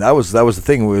COVID. That was the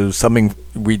thing. It was something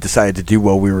we decided to do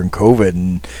while we were in COVID,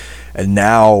 and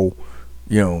now,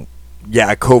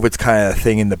 COVID's kind of a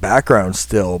thing in the background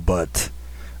still, but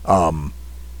our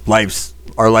lives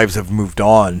have moved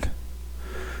on.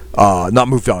 Not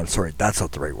moved on. Sorry, that's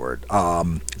not the right word.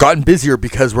 Gotten busier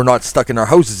because we're not stuck in our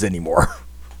houses anymore.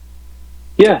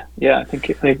 Yeah. I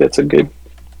think that's a good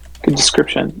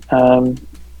description.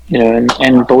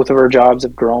 And both of our jobs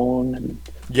have grown. And,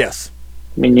 yes.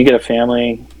 I mean, you get a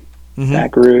family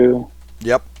that grew.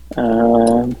 Yep.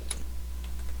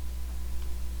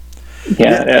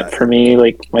 For me,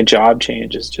 like my job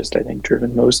change is just, I think,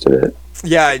 driven most of it.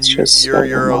 Yeah, and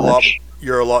you're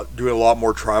a lot doing a lot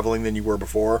more traveling than you were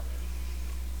before.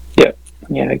 Yeah,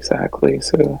 exactly.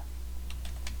 So,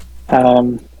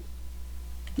 I'm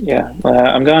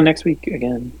gone next week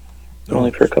again. but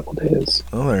only for a couple days.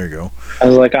 Oh, there you go. I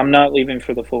was like, I'm not leaving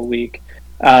for the full week.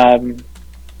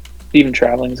 Even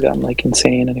traveling's gotten like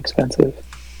insane and expensive.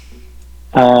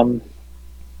 Yeah,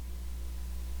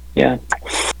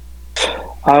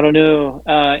 I don't know.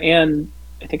 And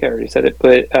I think I already said it,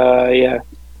 but yeah,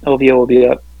 LVO will be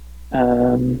up.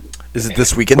 Is it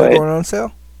this weekend they're going on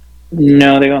sale?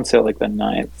 No, they go on sale like the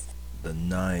 9th. The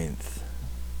 9th.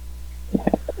 Yeah,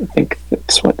 I think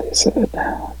that's what they said.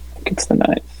 I think it's the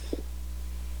 9th.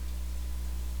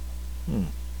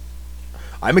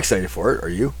 I'm excited for it. Are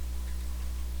you?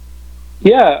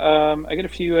 Yeah, I got a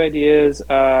few ideas.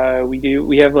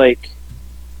 We have like,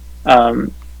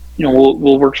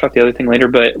 we'll workshop the other thing later,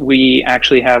 but we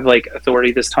actually have like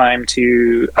authority this time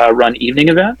to run evening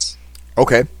events.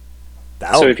 Okay.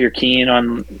 So if you're keen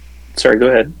on, sorry, go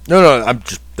ahead. No, I'm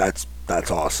just that's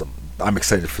awesome. I'm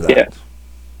excited for that.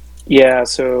 Yeah.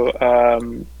 So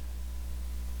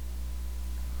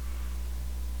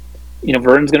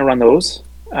Vern's gonna run those.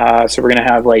 So we're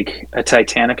gonna have like a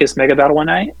Titanicus mega battle one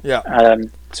night. Yeah.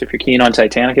 So if you're keen on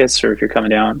Titanicus, or if you're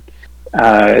coming down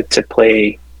to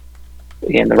play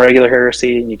again the regular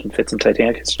Heresy, and you can fit some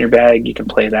Titanicus in your bag, you can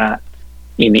play that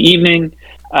in the evening,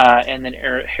 and then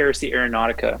Heresy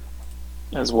Aeronautica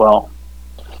as well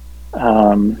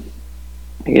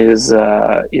is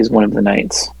one of the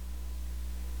nights.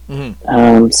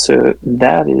 Mm-hmm. So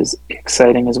that is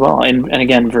exciting as well, and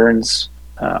again, Vern's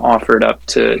offered up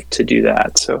to do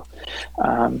that, so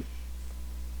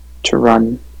to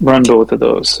run both of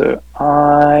those, so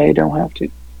I don't have to.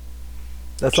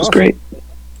 That's awesome. Great.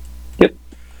 Yep,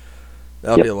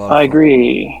 that'll be a lot of fun. I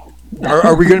agree.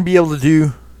 Are we going to be able to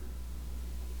do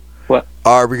what?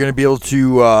 Are we going to be able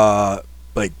to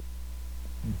like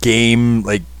game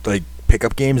like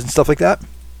pickup games and stuff like that?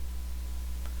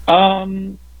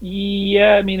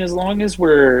 Yeah, I mean, as long as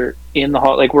we're in the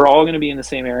hall, like we're all going to be in the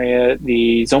same area.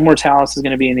 The Zone Mortalis is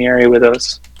going to be in the area with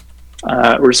us.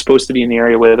 We're supposed to be in the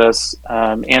area with us.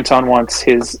 Anton wants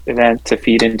his event to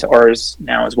feed into ours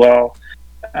now as well.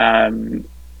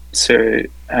 So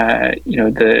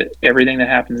the everything that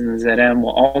happens in the ZM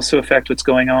will also affect what's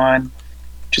going on,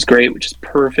 which is great, which is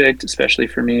perfect, especially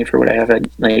for me, for what I have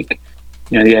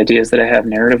the ideas that I have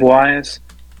narrative wise.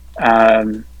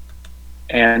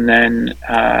 And then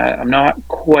I'm not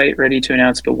quite ready to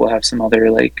announce, but we'll have some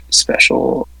other like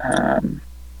special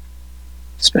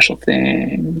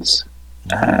things.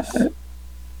 Nice.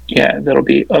 That'll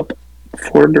be up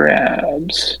for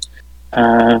grabs.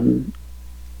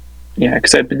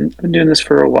 Because I've been doing this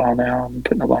for a while now. I'm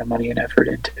putting a lot of money and effort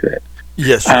into it.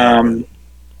 Yes. And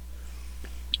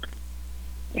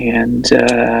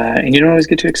you don't always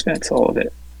get to expense all of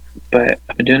it, but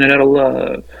I've been doing it out of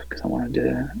love because I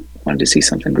wanted to see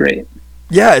something great.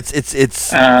 Yeah, it's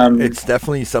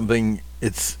definitely something.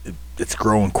 It's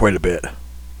growing quite a bit.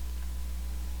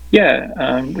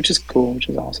 Yeah, which is cool, which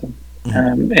is awesome.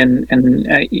 And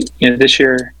this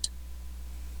year,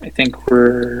 I think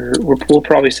we'll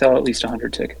probably sell at least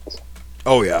 100 tickets.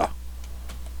 Oh yeah,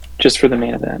 just for the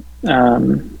main event,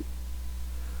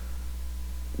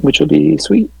 which will be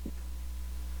sweet,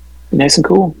 nice and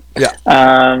cool. Yeah.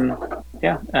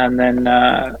 And then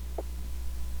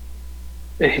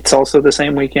it's also the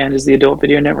same weekend as the Adult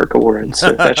Video Network Awards. So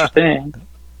if that's your thing,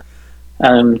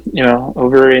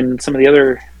 over in some of the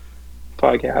other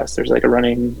podcasts, there's like a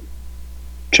running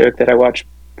joke that I watch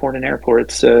porn in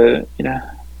airports.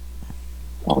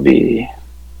 I'll be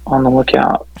on the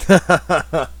lookout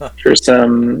for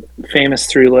some famous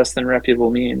through less than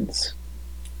reputable means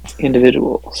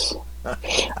individuals.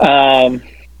 I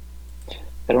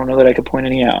don't know that I could point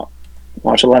any out.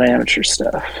 Watch a lot of amateur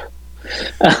stuff.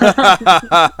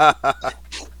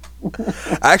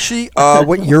 Actually,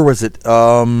 what year was it? It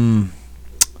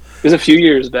was a few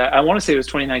years back. I want to say it was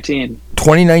 2019.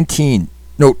 2019.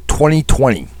 No,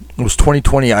 2020. It was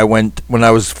 2020. I went when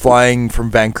I was flying from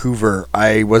Vancouver.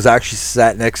 I was actually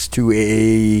sat next to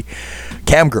a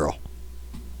cam girl.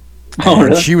 Oh,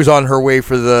 really? She was on her way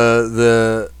for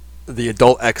the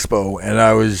adult expo, and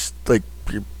I was like,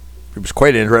 it was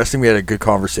quite interesting. We had a good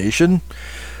conversation.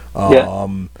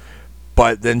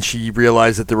 But then she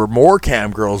realized that there were more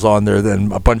cam girls on there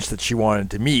than a bunch that she wanted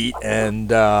to meet,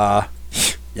 and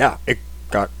it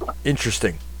got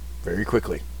interesting very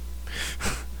quickly.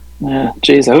 Yeah,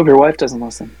 jeez, I hope your wife doesn't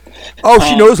listen. Oh,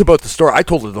 she knows about the story. I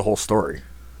told her the whole story.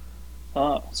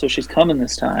 Oh, so she's coming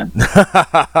this time.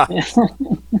 It's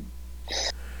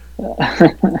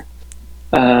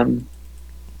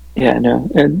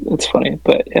funny,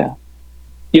 but yeah.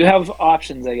 You have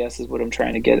options, I guess, is what I'm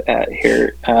trying to get at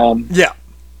here. Yeah.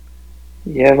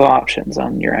 You have options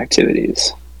on your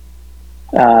activities.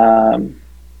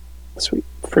 Sweet.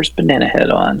 first banana head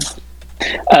on.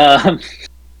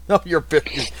 No, you're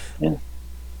big.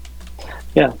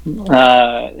 Yeah,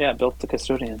 built the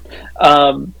custodian.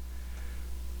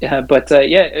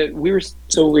 We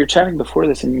were chatting before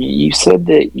this, and you said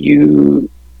that you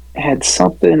had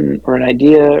something or an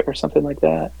idea or something like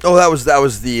that. Oh, that was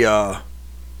the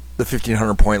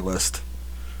 1,500 point list.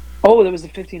 Oh, that was the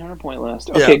 1,500 point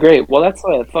list. Okay, Yeah. great. Well, that's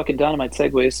a fucking dynamite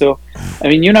segue. So, I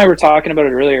mean, you and I were talking about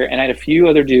it earlier, and I had a few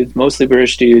other dudes, mostly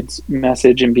British dudes,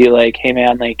 message and be like, "Hey,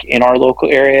 man, like in our local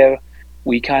area,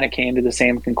 we kind of came to the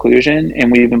same conclusion,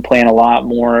 and we've been playing a lot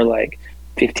more like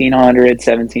 1,500,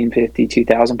 1,750,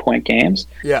 2,000 point games."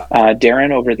 Yeah.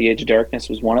 Darren over at the Age of Darkness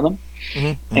was one of them,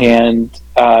 Mm-hmm. and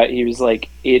he was like,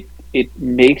 "It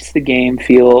makes the game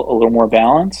feel a little more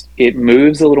balanced. It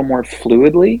moves a little more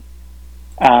fluidly."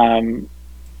 And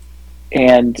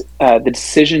the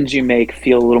decisions you make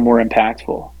feel a little more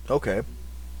impactful. Okay.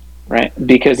 Right?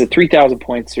 Because the 3,000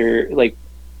 points are like,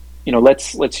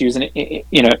 let's use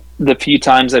the few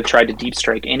times I've tried to deep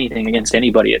strike anything against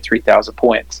anybody at 3,000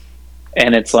 points,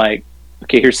 and it's like,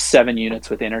 okay, here's 7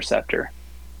 units with interceptor.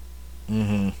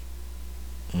 Mm-hmm.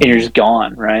 And you're just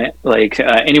gone, right? Like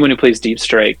anyone who plays deep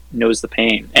strike knows the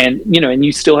pain, and and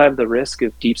you still have the risk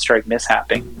of deep strike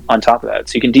mishapping on top of that.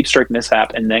 So you can deep strike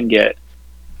mishap and then get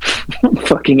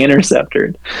fucking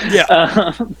intercepted.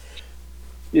 Yeah.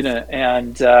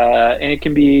 And it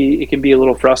can be a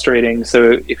little frustrating.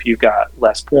 So if you've got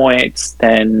less points,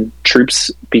 then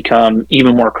troops become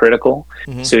even more critical.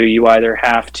 Mm-hmm. So you either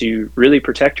have to really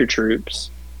protect your troops,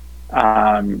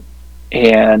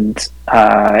 and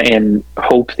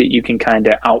hope that you can kind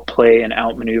of outplay and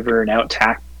outmaneuver and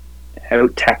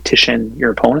out-tactician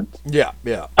your opponent. Yeah,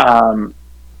 yeah.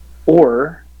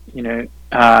 Or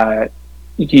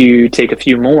you take a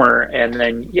few more, and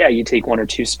then you take 1 or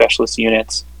 2 specialist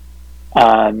units,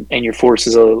 and your force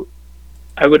is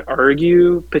I would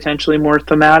argue potentially more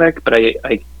thematic, but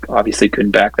I obviously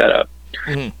couldn't back that up.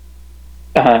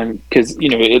 Mm-hmm. Because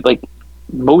it like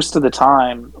most of the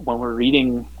time when we're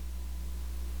reading,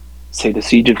 say, the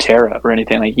Siege of Terra or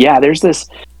anything, like there's this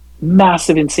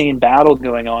massive insane battle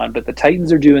going on, but the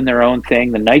Titans are doing their own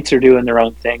thing, the Knights are doing their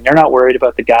own thing, they're not worried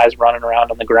about the guys running around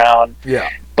on the ground.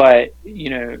 But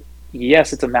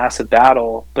yes, it's a massive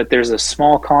battle, but there's a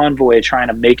small convoy trying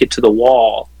to make it to the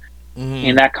wall. Mm-hmm.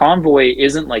 And that convoy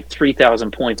isn't like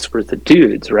 3,000 points worth of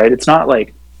dudes, right? It's not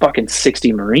like fucking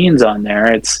 60 Marines on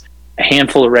there. It's a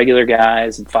handful of regular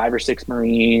guys and 5 or 6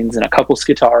 Marines and a couple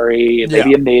Skitari and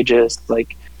maybe a Magus,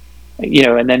 like,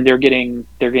 and then they're getting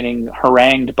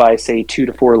harangued by, say, 2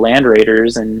 to 4 Land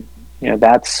Raiders, and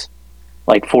that's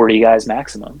like 40 guys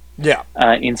maximum.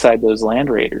 Inside those Land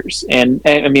Raiders, and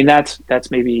I mean that's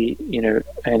maybe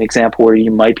an example where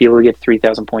you might be able to get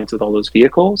 3,000 points with all those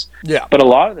vehicles. But a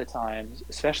lot of the times,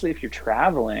 especially if you're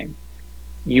traveling,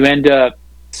 you end up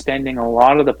spending a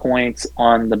lot of the points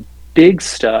on the big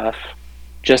stuff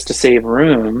just to save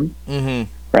room. Mm-hmm.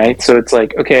 Right, so it's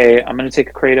like, okay, I'm going to take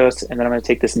a Kratos, and then I'm going to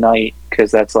take this Knight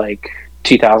because that's like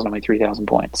 2,000 of my 3,000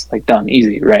 points, like done,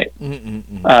 easy, right?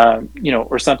 Mm-hmm.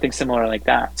 Or something similar like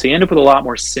that. So you end up with a lot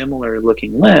more similar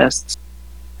looking lists,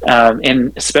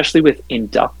 and especially with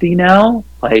Inductee now,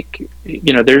 like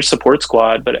there's Support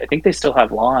Squad, but I think they still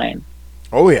have Line.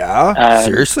 Oh yeah,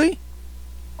 seriously?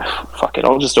 Fuck it,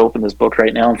 I'll just open this book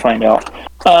right now and find out.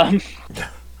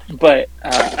 But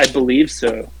I believe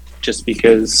so. Just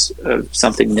because of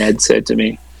something Ned said to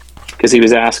me, because he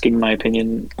was asking my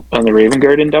opinion on the Raven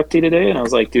Guard inductee today, and I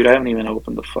was like, dude, I haven't even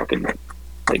opened the fucking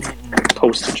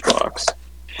postage box.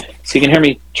 So you can hear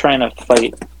me trying to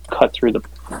cut through the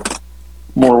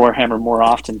More Warhammer More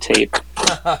Often tape.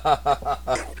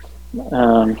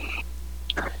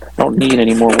 Don't need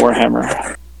any more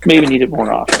Warhammer. Maybe need it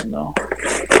more often though.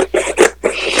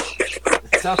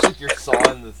 It sounds like you're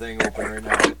sawing the thing open right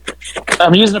now.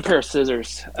 I'm using a pair of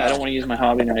scissors. I don't want to use my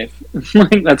hobby knife.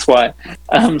 That's why.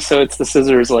 So it's the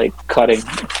scissors, like cutting,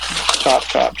 chop,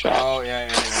 chop, chop. Oh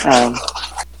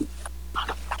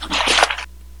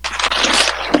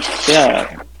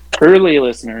yeah. Early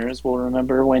listeners will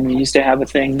remember when we used to have a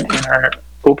thing in our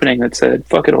opening that said,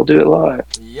 "Fuck it, I'll do it live."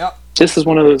 Yep. This is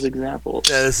one of those examples.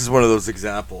 Yeah, this is one of those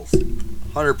examples.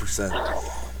 100%.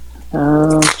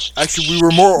 Actually, we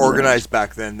were more organized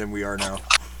back then than we are now.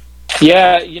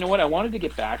 Yeah, you know what? I wanted to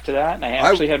get back to that, and I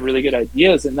actually had really good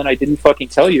ideas, and then I didn't fucking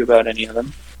tell you about any of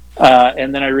them.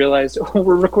 And then I realized,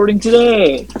 we're recording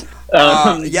today.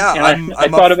 I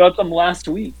thought about them last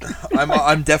week.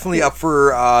 I'm definitely up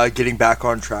for getting back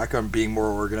on track on being more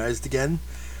organized again,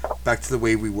 back to the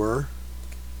way we were.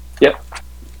 Yep.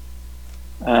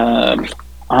 I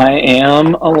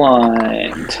am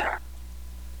aligned.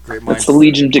 Great That's the minds.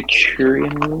 Legion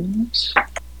Decurion rules.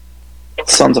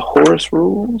 Sons of Horus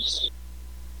rules.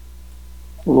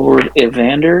 Lord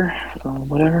Evander,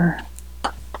 whatever.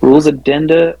 Rules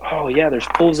addenda. Oh yeah, there's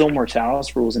full Zone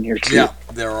Mortalis rules in here too. Yeah,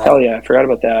 there are. Hell yeah, I forgot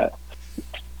about that.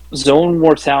 Zone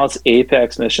Mortalis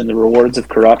Apex mission, the rewards of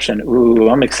corruption. Ooh,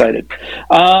 I'm excited.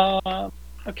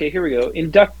 Okay, here we go.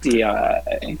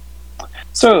 Inductii.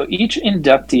 So each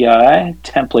Inductii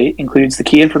template includes the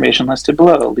key information listed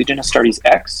below. Legion Astartes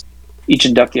X. Each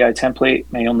Inductii template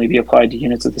may only be applied to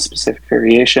units of the specific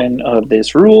variation of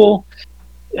this rule.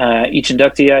 Each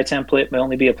Inductii template may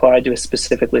only be applied to a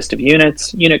specific list of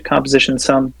units. Unit composition.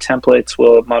 Some templates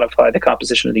will modify the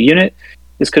composition of the unit.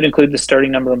 This could include the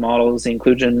starting number of models, the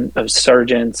inclusion of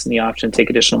sergeants, and the option to take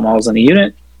additional models on a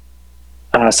unit.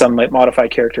 Some might modify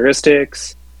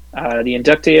characteristics. The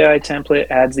Inductii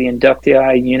template adds the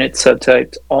Inductii unit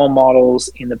subtype to all models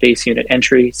in the base unit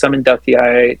entry. Some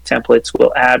Inductii templates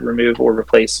will add, remove, or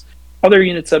replace other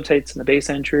unit subtypes in the base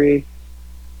entry.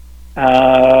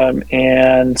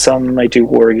 And some might do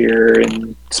war gear,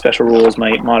 and special rules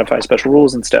might modify special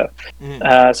rules and stuff.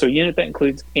 So a unit that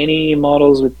includes any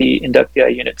models with the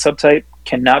Inductii unit subtype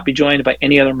cannot be joined by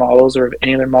any other models or have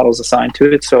any other models assigned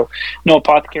to it. So no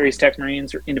apothecaries, tech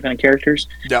marines, or independent characters.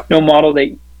 Yep. No model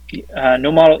in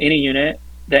a unit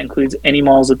that includes any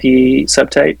models with the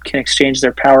subtype can exchange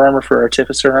their power armor for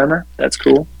artificer armor. That's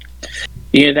cool.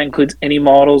 The unit that includes any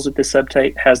models with the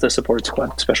subtype has the support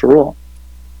squad special rule.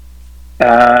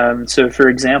 So, for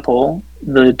example,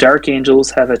 the Dark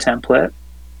Angels have a template,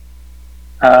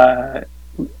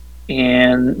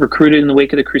 and recruited in the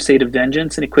wake of the Crusade of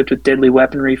Vengeance and equipped with deadly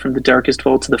weaponry from the Darkest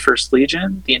Vaults of the First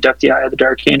Legion. The Inductii of the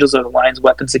Dark Angels are the Lion's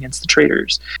weapons against the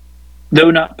traitors.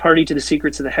 Though not party to the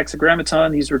secrets of the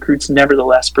Hexagrammaton, these recruits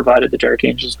nevertheless provided the Dark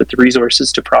Angels with the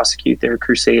resources to prosecute their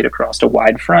crusade across a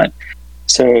wide front.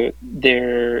 So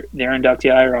their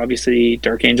Inductii are obviously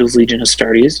Dark Angels, Legion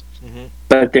Astartes,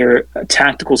 but they're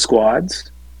tactical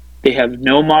squads. They have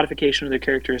no modification of their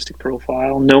characteristic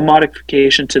profile, no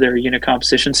modification to their unit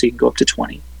composition, so you can go up to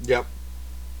 20. Yep.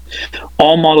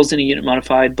 All models in a unit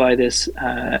modified by this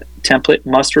template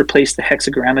must replace the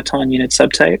Hexagrammaton unit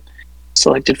subtype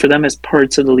selected for them as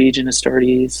parts of the Legion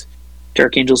Astartes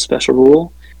Dark Angels special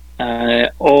rule.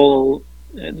 All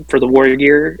for the warrior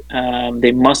gear,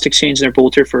 they must exchange their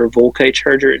bolter for a Volkite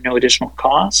charger at no additional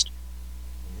cost,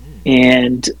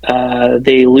 and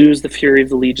they lose the Fury of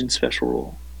the Legion special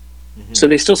rule. So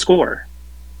they still score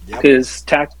because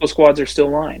tactical squads are still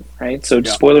line, right? So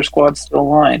spoiler squad's still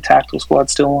line, tactical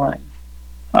squad's still line.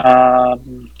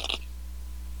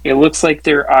 It looks like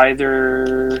they're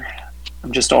either,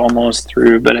 I'm just almost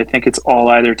through, but I think it's all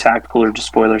either tactical or just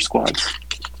spoiler squads.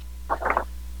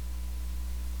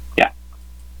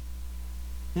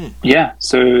 Yeah,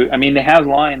 so I mean, they have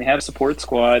line, they have support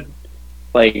squad.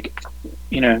 Like,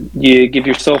 you know, you give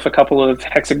yourself a couple of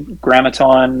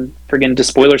Hexagrammaton friggin'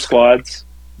 despoiler squads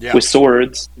with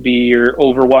swords to be your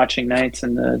overwatching knights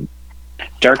and the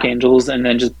Dark Angels, and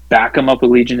then just back them up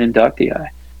with Legion Inductii,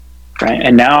 right?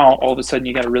 And now all of a sudden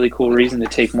you got a really cool reason to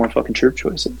take more fucking troop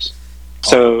choices.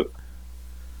 So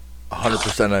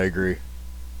 100% I agree.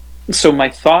 So my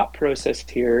thought process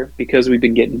here, because we've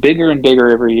been getting bigger and bigger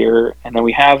every year, and then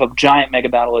we have a giant mega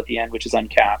battle at the end, which is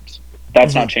uncapped.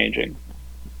 That's not changing.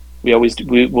 We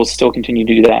will still continue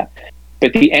to do that.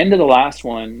 But at the end of the last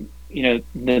one, you know,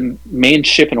 the main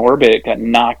ship in orbit got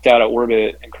knocked out of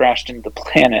orbit and crashed into the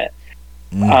planet.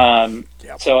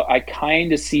 So I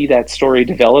kind of see that story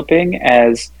developing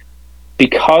as,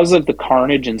 because of the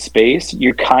carnage in space,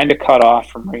 you're kind of cut off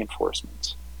from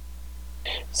reinforcements.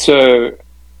 So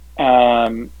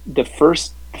the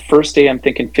first day I'm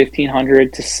thinking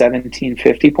 1,500 to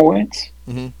 1,750 points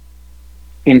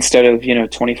instead of, you know,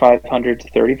 2,500 to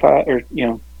 35, or, you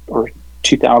know, or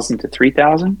 2,000 to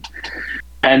 3,000.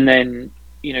 And then,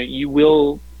 you know, you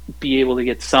will be able to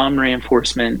get some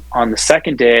reinforcement on the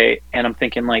second day, and I'm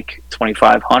thinking like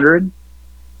 2,500.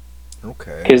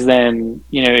 Okay. Because then,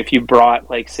 you know, if you brought,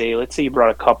 like, let's say you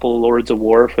brought a couple Lords of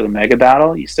War for the mega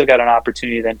battle, you still got an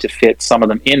opportunity then to fit some of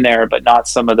them in there, but not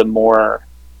some of the more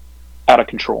out of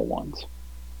control ones,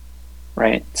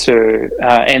 right? So,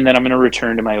 and then I'm going to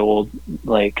return to my old,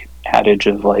 like, adage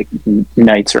of, like,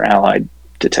 knights or allied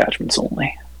detachments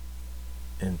only.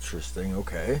 Interesting.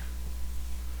 Okay.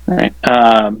 All right.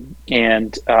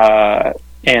 And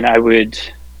I would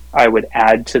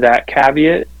add to that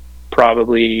caveat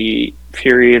probably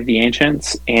Fury of the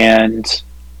Ancients, and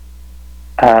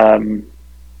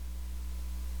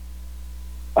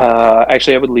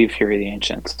actually I would leave Fury of the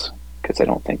Ancients, because I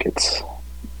don't think it's,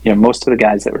 you know, most of the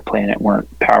guys that were playing it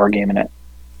weren't power gaming it.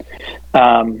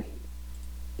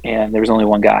 and there was only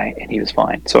one guy, and he was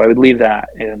fine. So I would leave that,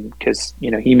 because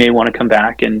he may want to come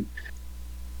back, and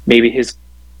maybe his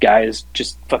guy is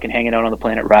just fucking hanging out on the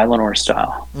planet Rylanor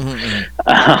style.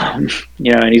 And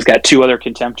he's got 2 other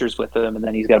contemptors with him, and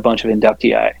then he's got a bunch of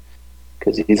inductii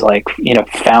because he's like,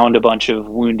 found a bunch of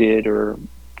wounded or,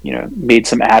 made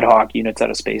some ad hoc units out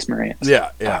of Space Marines.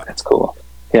 Yeah. That's cool.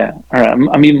 Yeah. All right.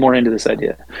 I'm even more into this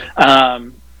idea.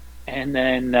 And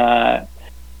then, then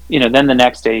the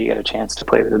next day you get a chance to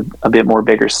play with a bit more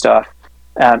bigger stuff.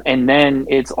 And then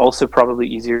it's also probably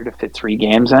easier to fit 3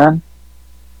 games in.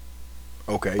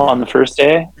 Okay. On the first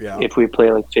day, if we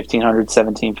play like 1500,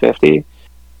 1750,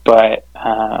 but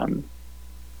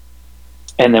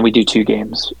and then we do 2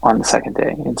 games on the second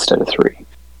day instead of 3.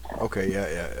 Okay.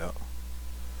 Yeah.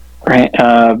 Right.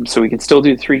 So we can still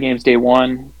do 3 games day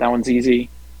 1. That one's easy.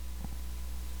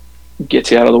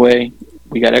 Gets you out of the way.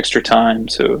 We got extra time,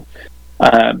 so.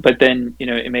 But then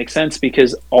it makes sense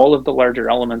because all of the larger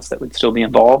elements that would still be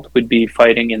involved would be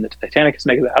fighting in the Titanicus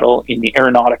mega battle, in the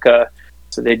Aeronautica.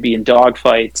 So they'd be in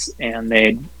dogfights, and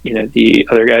the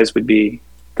other guys would be,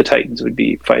 the Titans would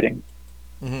be fighting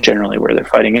generally where they're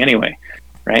fighting anyway,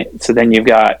 right? So then you've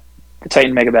got the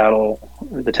Titan mega battle,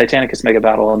 the Titanicus mega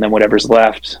battle, and then whatever's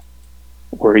left,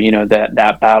 or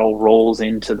that battle rolls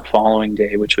into the following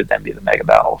day, which would then be the mega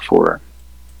battle for,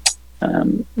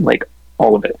 like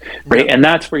all of it, right? And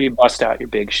that's where you bust out your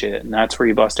big shit, and that's where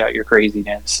you bust out your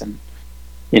craziness, and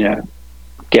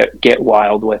get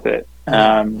wild with it.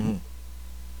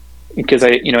 Because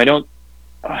I don't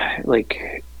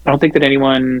think that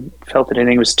anyone felt that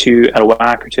anything was too out of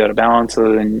whack or too out of balance,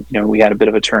 other than we had a bit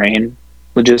of a terrain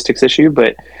logistics issue,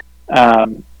 but that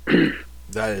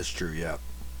is true. Yeah.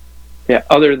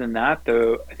 Other than that,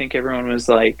 though, I think everyone was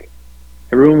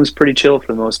pretty chill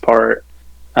for the most part.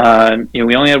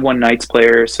 We only had 1 Knights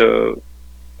player, so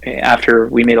after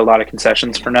we made a lot of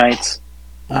concessions for Knights,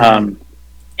 and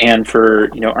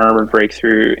for Armored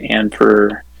Breakthrough, and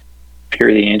for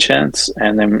Fury of the Ancients,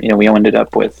 and then we ended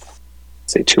up with,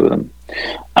 say, 2 of them.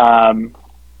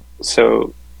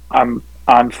 So I'm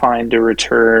fine to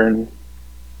return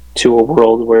to a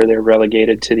world where they're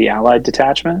relegated to the Allied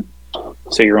detachment,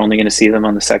 so you're only going to see them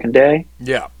on the second day.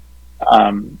 Yeah.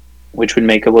 Which would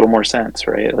make a little more sense,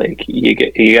 right? Like you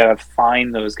gotta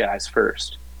find those guys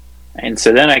first, and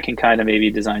so then I can kind of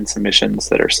maybe design some missions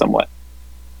that are somewhat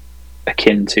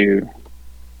akin to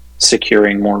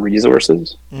securing more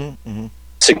resources,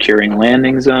 securing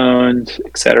landing zones,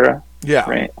 etc. Yeah.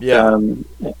 Right. Yeah.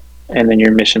 And then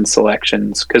your mission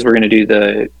selections, because we're going to do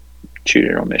the choose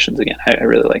your own missions again. I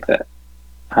really like that.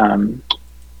 And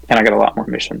I got a lot more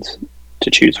missions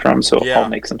to choose from, so I'll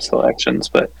make some selections,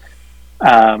 but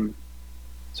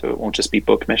so it won't just be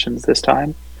book missions this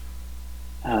time.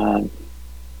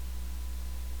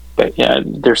 But yeah,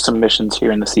 there's some missions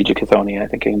here in the Siege of Cathonia. I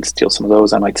think I can steal some of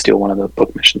those. I might steal one of the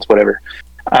book missions, whatever.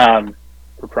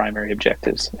 For primary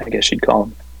objectives, I guess you'd call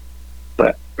them.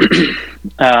 But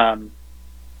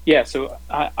yeah, so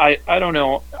I don't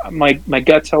know. My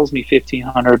gut tells me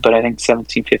 1500, but I think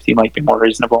 1750 might be more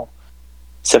reasonable.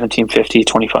 1750,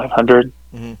 2500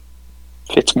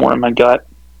 fits more in my gut.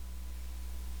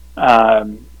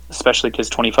 Especially because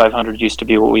 2500 used to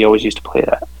be what we always used to play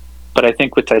at. But I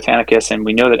think with Titanicus, and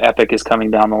we know that Epic is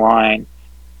coming down the line,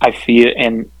 I feel,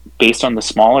 and based on the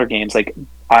smaller games, like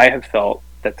I have felt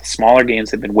that the smaller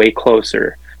games have been way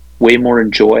closer, way more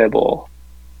enjoyable,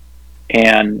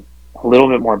 and a little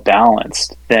bit more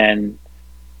balanced than,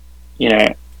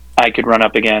 I could run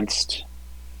up against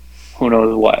who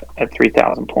knows what at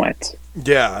 3,000 points.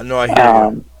 Yeah, no, I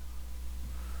hear you.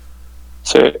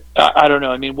 So I don't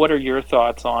know. I mean, what are your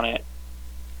thoughts on it?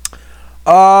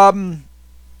 I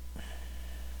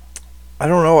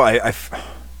don't know. I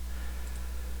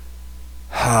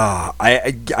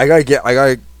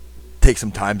gotta take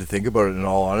some time to think about it. In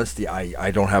all honesty,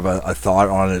 I don't have a thought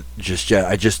on it just yet.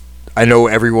 I know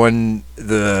everyone,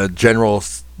 the general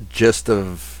gist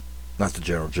of, not the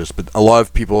general gist, but a lot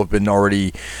of people have been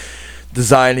already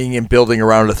designing and building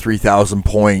around a 3,000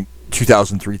 point,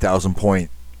 2,000, 3,000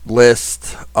 point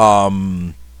list.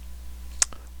 I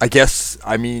guess,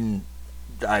 I mean,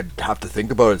 I'd have to think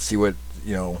about it, see what,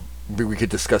 we could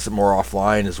discuss it more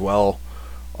offline as well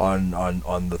on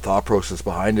the thought process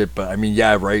behind it. But I mean,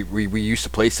 yeah, right, we used to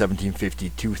play 1750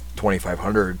 to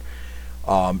 2500,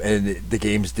 and the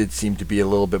games did seem to be a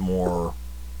little bit more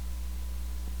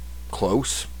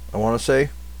close, I want to say.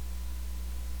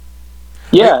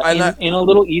 Yeah, and a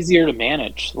little easier to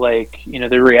manage. Like,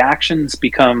 the reactions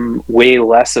become way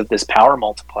less of this power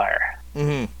multiplier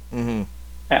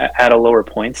at a lower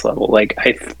points level. Like,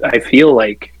 I feel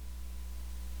like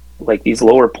like these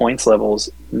lower points levels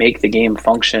make the game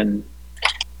function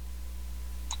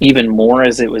even more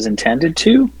as it was intended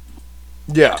to.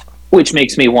 Yeah. Which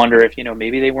makes me wonder if,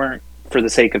 maybe they weren't for the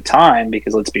sake of time,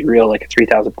 because let's be real, like a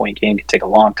 3,000 point game can take a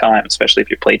long time, especially if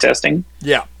you're playtesting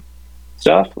Yeah.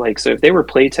 stuff. Like, so if they were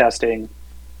playtesting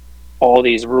all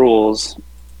these rules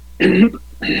to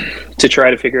try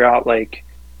to figure out, like,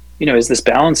 is this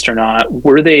balanced or not?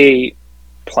 Were they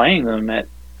playing them at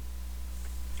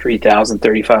 3,000,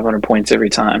 3,500 points every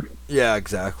time? Yeah,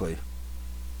 exactly.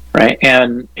 Right.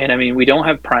 And I mean, we don't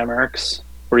have Primarchs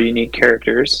or unique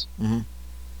characters in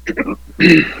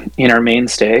our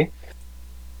mainstay.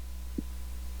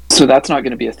 So that's not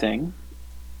going to be a thing.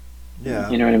 Yeah.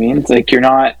 You know what I mean? It's like, you're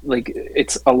not, like,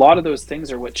 it's a lot of those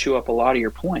things are what chew up a lot of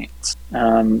your points.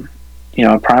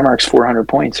 Primarch's 400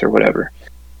 points or whatever.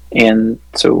 And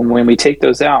so when we take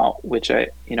those out, which I'm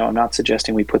not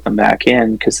suggesting we put them back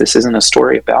in, because this isn't a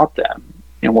story about them.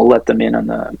 We'll let them in on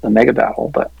the mega battle,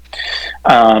 but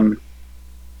I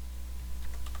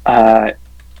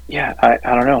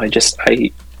don't know.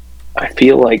 I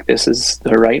feel like this is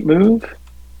the right move.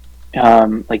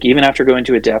 Like, even after going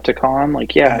to Adepticon,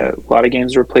 like, a lot of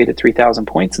games were played at 3,000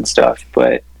 points and stuff,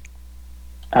 but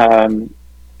at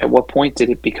what point did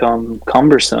it become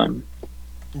cumbersome?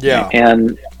 Yeah.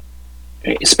 And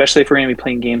especially if we're going to be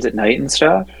playing games at night and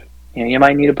stuff, you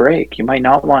might need a break. You might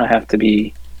not want to have to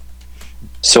be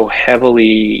so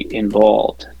heavily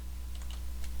involved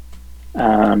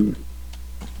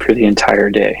for the entire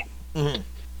day. Mm-hmm.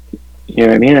 You know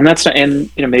what I mean? And that's not,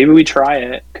 and maybe we try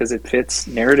it because it fits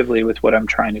narratively with what I'm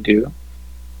trying to do.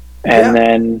 And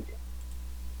then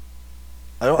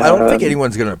I don't think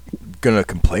anyone's gonna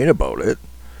complain about it.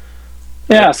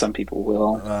 Yeah, some people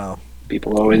will.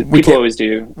 People always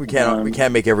do. We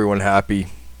can't make everyone happy.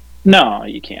 No,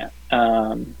 you can't.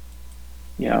 I'm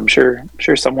sure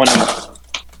someone will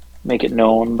make it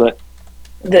known, but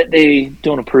that they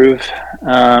don't approve.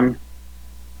 But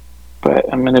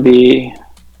I'm gonna be.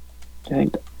 I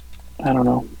don't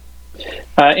know.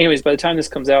 Anyways, by the time this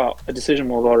comes out, a decision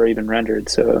will have already been rendered,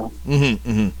 so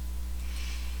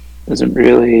doesn't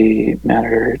really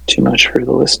matter too much for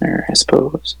the listener, I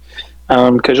suppose,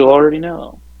 because you'll already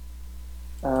know.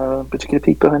 But you get a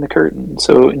peek behind the curtain,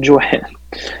 so enjoy it.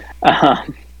 I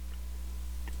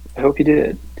hope you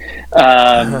did.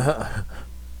 Yeah,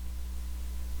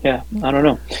 I don't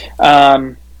know.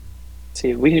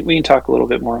 See, we can talk a little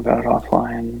bit more about it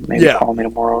offline. Maybe call me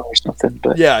tomorrow or something.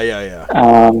 But yeah.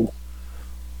 And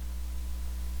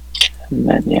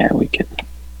then we can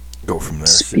go from there.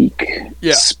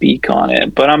 Speak on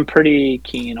it. But I'm pretty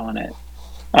keen on it.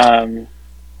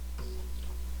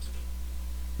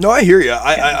 No, I hear you.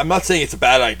 I'm not saying it's a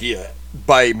bad idea.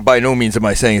 By no means am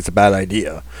I saying it's a bad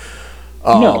idea.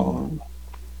 No.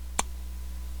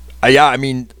 I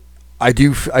mean, I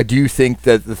do think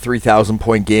that the 3,000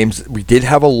 point games, we did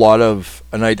have a lot of,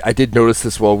 and I did notice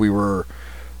this while we were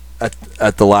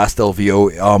at the last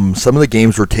LVO. Some of the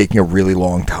games were taking a really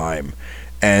long time,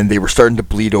 and they were starting to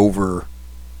bleed over,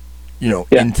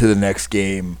 into the next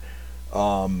game.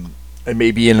 And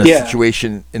maybe in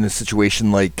a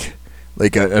situation like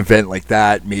an event like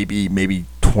that, maybe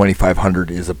 2,500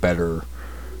 is a better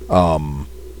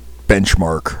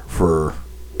benchmark for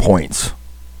points.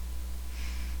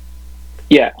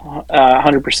 Yeah,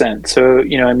 100%. So,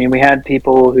 we had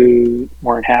people who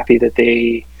weren't happy that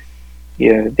they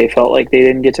felt like they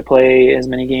didn't get to play as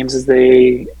many games as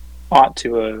they ought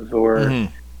to have, or,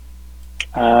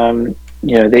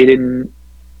 they didn't,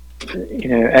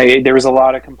 there was a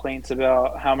lot of complaints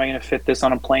about how am I going to fit this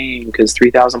on a plane, because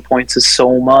 3,000 points is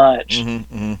so much,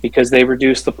 because they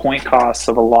reduced the point costs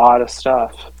of a lot of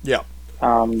stuff. Yeah.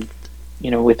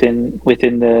 Within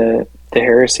the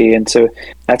Heresy, and so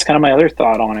that's kind of my other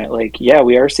thought on it. Like,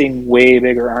 we are seeing way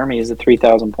bigger armies at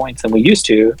 3,000 points than we used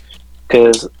to,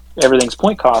 because everything's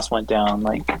point cost went down,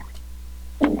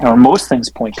 or most things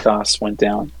point costs went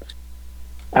down.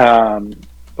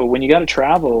 But when you got to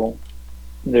travel,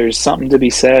 there's something to be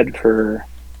said for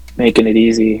making it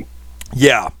easy.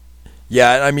 Yeah.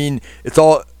 I mean, it's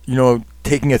all,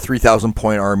 taking a 3,000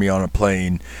 point army on a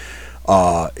plane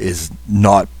it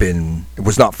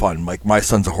was not fun. Like, my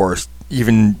son's a Horus,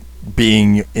 even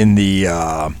being in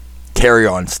the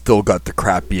carry-on, still got the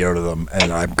crap beat out of them,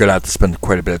 and I'm gonna have to spend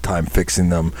quite a bit of time fixing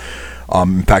them.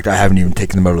 In fact, I haven't even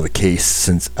taken them out of the case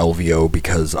since LVO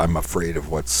because I'm afraid of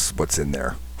what's in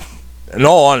there. In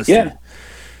all honesty.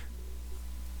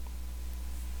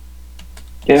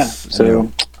 Yeah.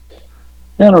 So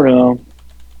I don't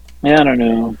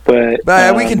know, but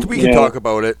we can talk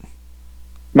about it.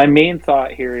 My main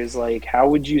thought here is, like, how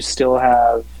would you still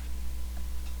have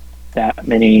that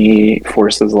many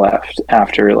forces left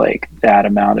after like that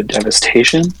amount of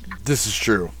devastation. This is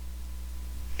true.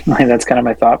 Like, that's kind of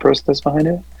my thought process behind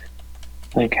it.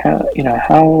 Like, how,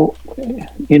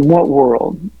 in what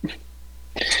world?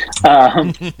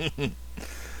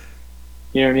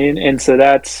 You know what I mean? And so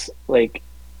that's like,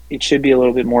 it should be a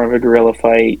little bit more of a guerrilla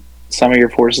fight. Some of your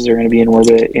forces are going to be in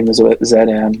orbit in the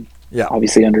ZM,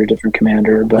 obviously under a different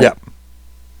commander, but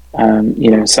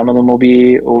some of them will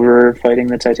be over fighting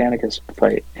the Titanicus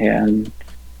fight, and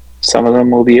some of them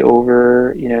will be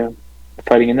over,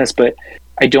 fighting in this. But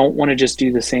I don't want to just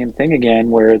do the same thing again,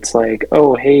 where it's like,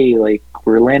 oh, hey, like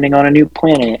we're landing on a new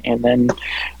planet, and then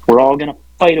we're all going to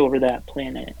fight over that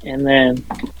planet, and then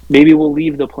maybe we'll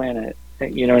leave the planet.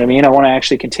 You know what I mean? I want to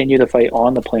actually continue the fight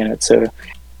on the planet. So,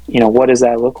 what does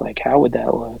that look like? How would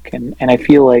that look? And I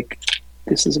feel like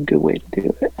this is a good way to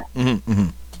do it. Mm-hmm.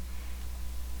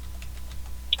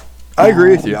 I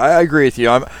agree with you. I agree with you.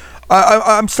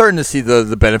 I'm starting to see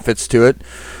the benefits to it.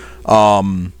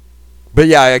 But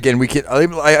yeah, again, we can.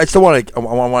 I still want to. I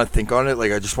want to think on it.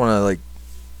 Like, I just want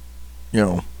to,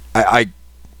 I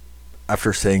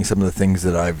after saying some of the things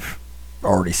that I've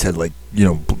already said, like,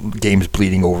 games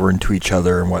bleeding over into each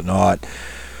other and whatnot.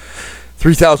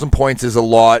 3,000 points is a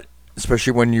lot,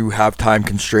 especially when you have time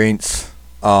constraints.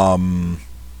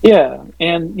 Yeah,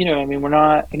 and we're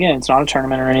not. Again, it's not a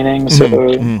tournament or anything, so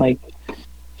like,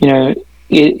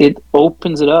 it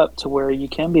opens it up to where you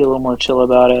can be a little more chill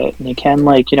about it, and you can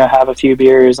have a few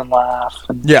beers and laugh,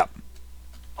 and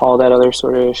all that other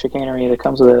sort of chicanery that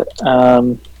comes with it.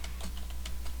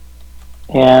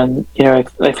 And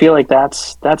I feel like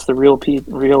that's the real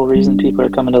reason people are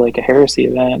coming to like a Heresy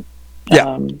event.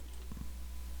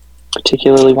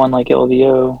 Particularly one like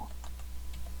LVO.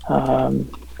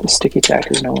 The sticky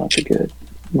tack is no longer good.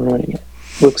 I'm ruining it.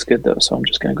 Looks good though, so I'm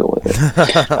just gonna go with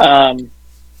it.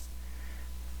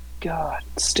 God,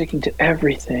 it's sticking to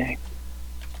everything.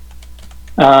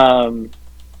 Yeah,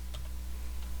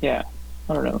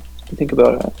 I don't know. Think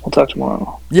about it. We'll talk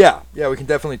tomorrow. Yeah, we can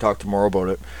definitely talk tomorrow about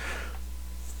it.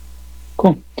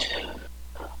 Cool.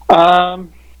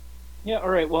 Yeah, all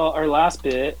right. Well, our last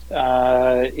bit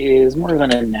is more of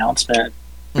an announcement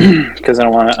because I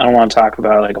don't want to talk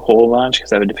about like a whole bunch because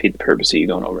that would defeat the purpose of you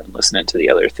going over and listening to the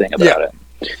other thing about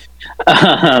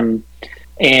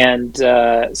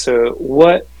it. So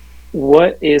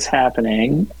what is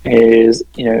happening is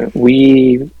I've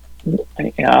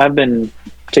been,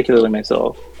 particularly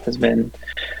myself, has been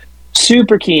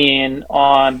super keen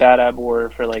on Bad Ab War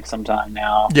for like some time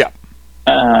now. Yeah.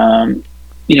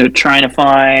 Trying to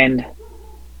find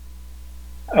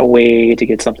a way to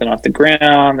get something off the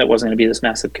ground that wasn't going to be this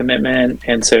massive commitment.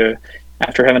 And so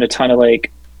after having a ton of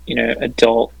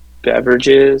adult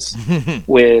beverages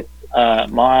with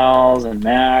Miles and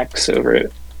Max over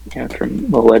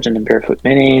from the Legend and Barefoot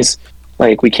Minis,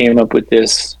 we came up with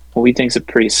this, what we think is a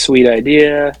pretty sweet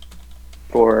idea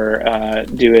for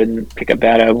doing like a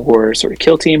Bad Ab War sort of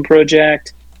kill team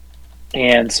project.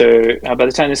 And so by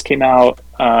the time this came out,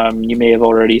 you may have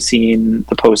already seen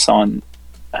the posts on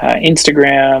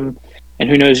Instagram, and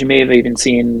who knows, you may have even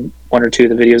seen one or two of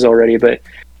the videos already, but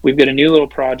we've got a new little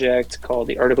project called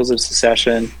the Articles of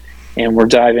Secession, and we're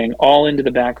diving all into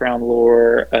the background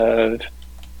lore of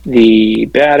the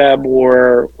Bad Ab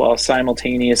War while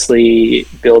simultaneously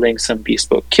building some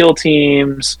bespoke kill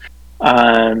teams,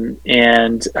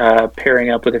 and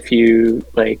pairing up with a few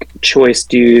choice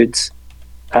dudes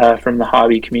from the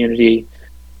hobby community,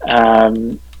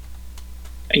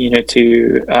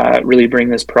 to really bring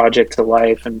this project to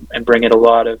life and bring it a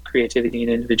lot of creativity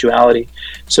and individuality.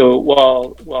 So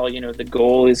while the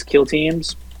goal is kill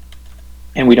teams,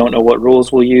 and we don't know what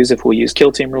rules we'll use, if we'll use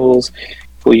kill team rules,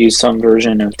 if we'll use some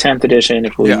version of 10th edition,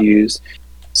 if we'll use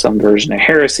some version of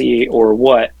Heresy or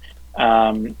what,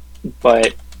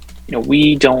 but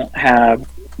we don't have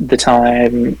the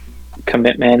time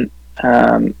commitment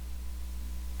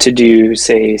to do,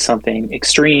 say, something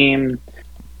extreme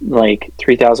like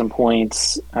 3,000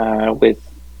 points with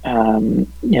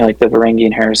like the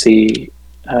Varangian Heresy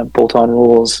bolt-on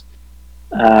rules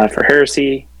for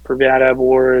Heresy for Bad Ab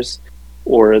Wars,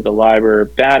 or the Liber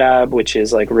Bad Ab, which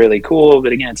is really cool,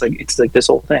 but again, it's like this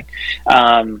whole thing.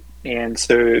 And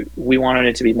so we wanted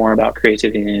it to be more about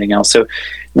creativity than anything else. So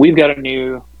we've got a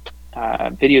new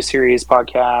video series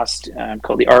podcast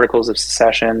called the Articles of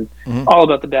Secession, all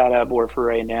about the Bad Ab War for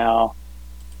right now.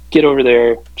 Get over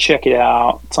there, check it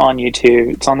out. It's on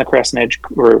YouTube. It's on the Crescent Edge,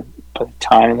 or by the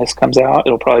time this comes out,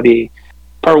 it'll probably be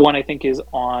part one, I think, is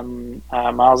on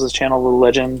Miles's channel, The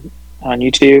Legend, on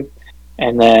YouTube.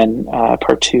 And then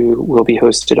part two will be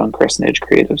hosted on Crescent Edge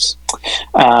Creatives.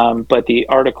 But the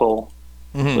article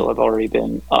will have already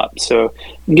been up. So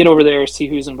you can get over there, see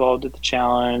who's involved at the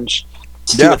challenge,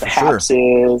 see Yeah, what the for sure. haps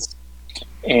is,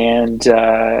 and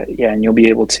and you'll be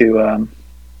able to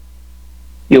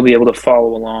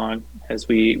follow along as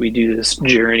we do this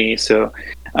journey. So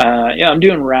I'm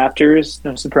doing raptors.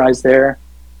 No surprise there.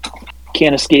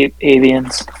 Can't escape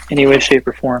avians any way, shape,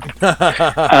 or form.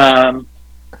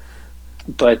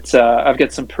 But I've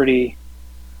got some pretty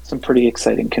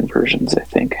exciting conversions, I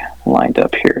think, lined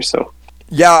up here. So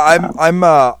yeah, I'm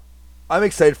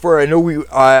excited for it. I know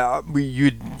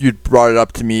you'd brought it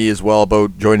up to me as well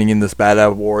about joining in this Bad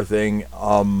Ab War thing.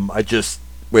 It just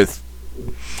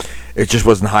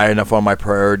wasn't high enough on my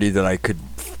priority that I could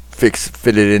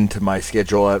fit it into my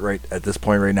schedule at this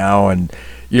point right now. And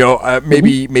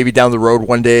maybe down the road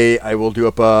one day I will do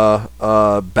up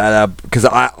a Bad Ab, because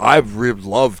I really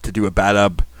love to do a Bad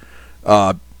Ab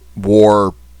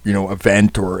war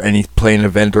event or playing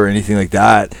event or anything like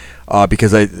that,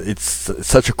 because it's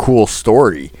such a cool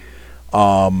story.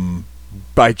 But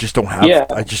I just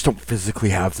don't physically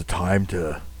have the time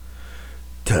to.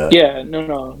 And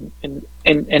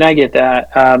I get that.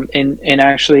 And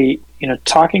actually,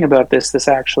 talking about this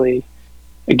actually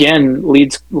again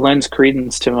lends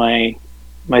credence to my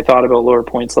thought about lower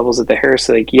points levels at the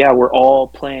Heresy. Like, yeah, we're all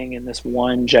playing in this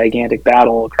one gigantic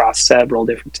battle across several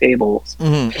different tables.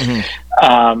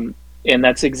 And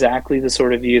that's exactly the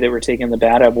sort of view that we're taking in the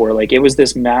Bad Ab War. Like, it was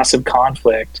this massive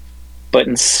conflict, but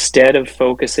instead of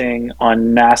focusing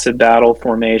on massive battle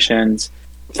formations,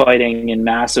 fighting in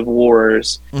massive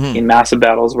wars, in massive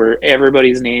battles where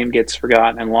everybody's name gets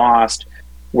forgotten and lost,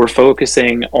 we're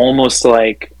focusing almost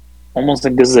like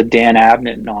this is a Dan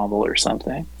Abnett novel or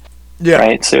something. Yeah.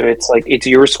 Right. So it's like, it's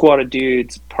your squad of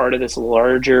dudes, part of this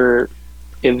larger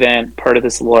event, part of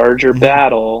this larger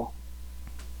battle.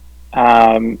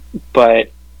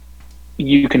 But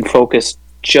you can focus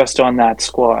just on that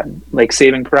squad, like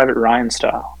Saving Private Ryan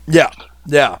style. Yeah.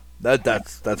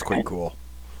 That's quite cool.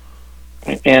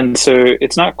 And so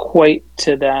it's not quite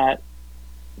to that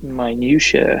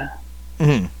minutia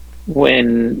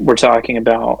when we're talking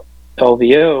about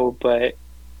LVO, but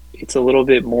it's a little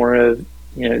bit more of,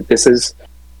 this is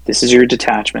your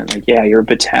detachment. Like, yeah, you're a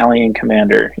battalion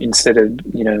commander instead of,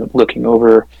 looking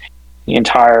over the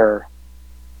entire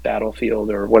battlefield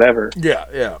or whatever.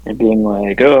 Yeah. And being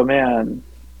like, oh man,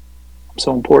 I'm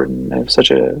so important. I have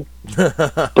such a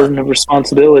burden of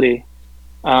responsibility.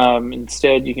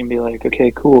 Instead, you can be like,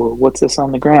 okay, cool. What's this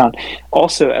on the ground?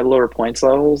 Also, at lower points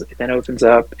levels, it then opens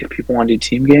up if people want to do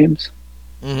team games,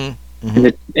 and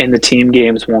the team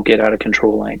games won't get out of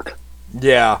control length.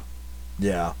 Yeah.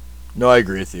 No, I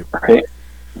agree with you. Right?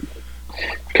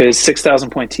 Because 6,000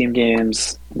 point team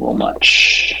games, a little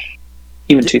much.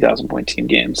 Even 2,000 point team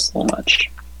games, a little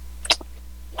much.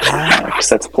 Because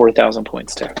that's 4,000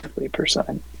 points technically per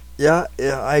side. Yeah,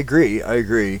 I agree.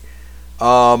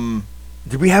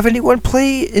 Did we have anyone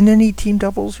play in any team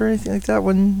doubles or anything like that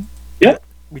when? Yeah,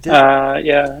 we did.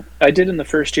 Yeah, I did in the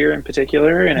first year in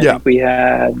particular, and I think we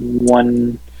had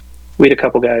a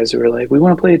couple guys who were like, "We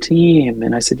want to play a team,"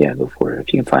 and I said, "Yeah, go for it.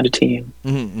 If you can find a team,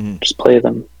 just play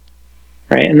them."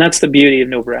 Right, and that's the beauty of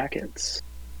no brackets.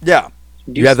 Yeah,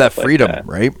 you have that freedom, like that.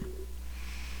 Right?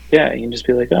 Yeah, you can just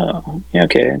be like, "Oh, yeah,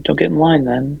 okay, don't get in line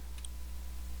then."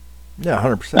 Yeah,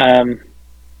 100%.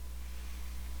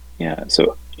 Yeah,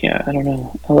 so. Yeah, I don't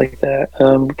know. I like that.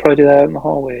 We'll probably do that in the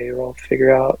hallway, or I'll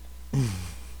figure out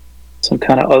some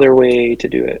kind of other way to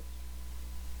do it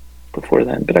before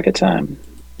then. But I got time.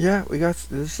 Yeah,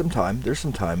 there's some time. There's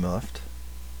some time left.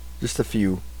 Just a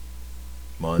few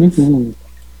months.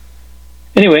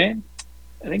 Anyway,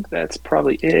 I think that's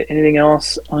probably it. Anything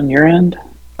else on your end?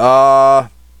 No,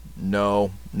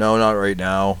 not right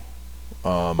now.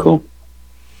 Cool.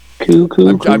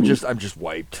 I'm just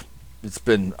wiped. It's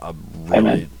been a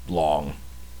really long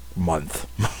month.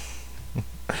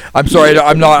 I'm sorry.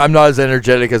 I'm not as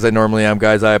energetic as I normally am,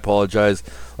 guys. I apologize.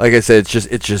 Like I said,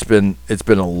 it's been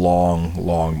a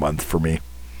long month for me.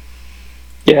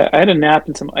 Yeah, I had a nap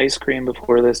and some ice cream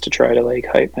before this to try to like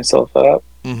hype myself up.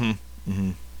 I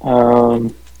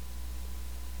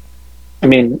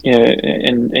mean,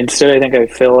 and instead, I think I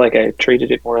feel like I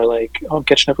treated it more like, oh, I'm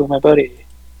catching up with my buddy.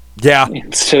 Yeah.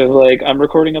 Instead of like, I'm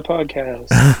recording a podcast.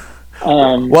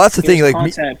 Well, that's the thing. Like,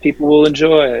 content people will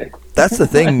enjoy. That's the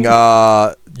thing.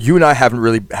 You and I haven't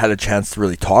really had a chance to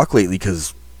really talk lately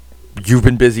because you've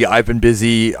been busy. I've been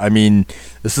busy. I mean,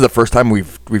 this is the first time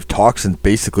we've talked since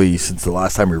the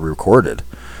last time we recorded.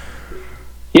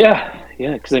 Yeah.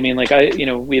 Because I mean, like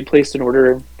we had placed an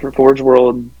order for Forge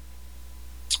World,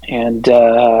 and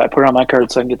I put it on my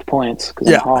card so I can get the points because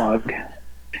I'm a hog.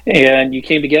 And you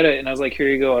came to get it, and I was like, "Here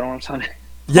you go. I don't have time."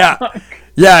 Yeah,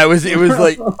 yeah. It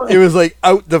was like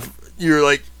out the. You're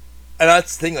like, and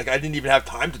that's the thing. Like, I didn't even have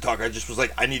time to talk. I just was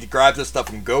like, I need to grab this stuff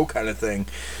and go, kind of thing.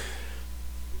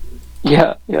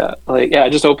 Yeah, yeah. Like, yeah, I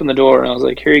just opened the door and I was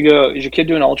like, here you go. Is your kid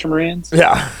doing Ultramarines?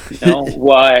 Yeah. No?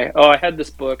 Why? Oh, I had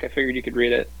this book. I figured you could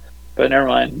read it. But never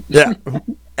mind. Yeah.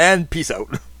 And peace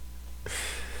out.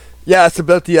 Yeah, it's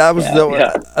about the. I was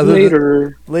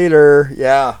later.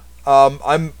 Yeah.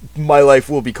 My life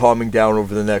will be calming down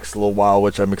over the next little while,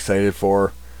 which I'm excited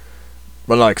for.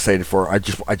 Well, not excited for. I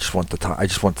just want the time. I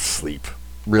just want to sleep.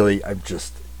 Really, I'm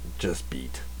just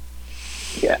beat.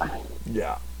 Yeah.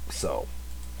 Yeah. So.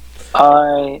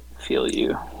 I feel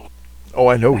you. Oh,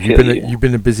 I know. You've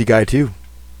been a busy guy too.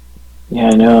 Yeah,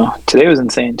 I know. Today was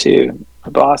insane too.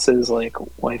 My boss's like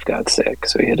wife got sick,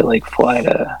 so he had to like fly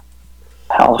to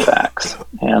Halifax,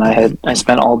 and I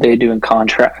spent all day doing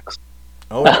contracts.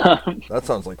 Oh, that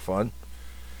sounds like fun.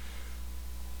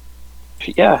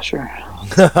 Yeah, sure.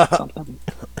 Something.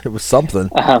 It was something.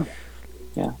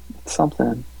 Yeah, it's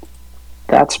something.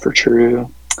 That's for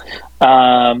true.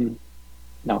 No,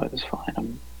 it was fine.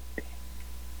 I'm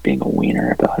being a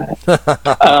wiener about it.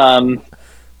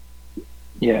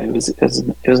 Yeah, it was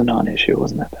a non-issue. It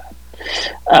wasn't that bad.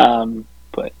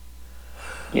 But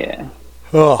yeah.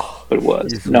 Oh, but it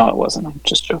was. easily. No, it wasn't. I'm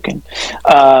just joking.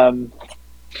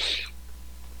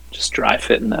 Just dry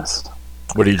fitting this.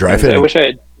 What are you dry fitting? I wish I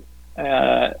had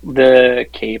the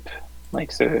cape.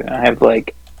 Like, so I have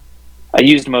like, I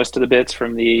used most of the bits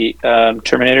from the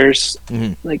Terminators,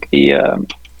 like the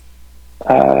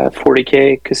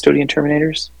 40K custodian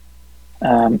Terminators.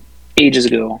 Ages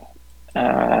ago,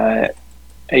 I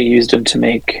used them to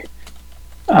make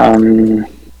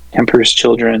Emperor's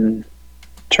Children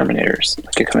Terminators,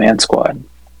 like a command squad.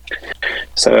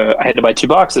 So I had to buy 2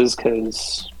 boxes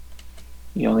because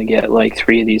you only get like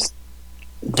 3 of these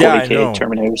 40K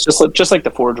Terminators, just like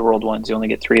the Forge World ones. You only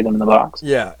get 3 of them in the box.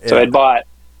 Yeah. So I bought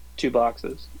 2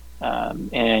 boxes,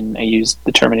 and I used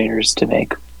the Terminators to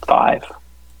make 5.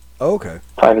 Oh, okay.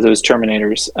 5 of those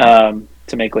Terminators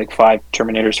to make like 5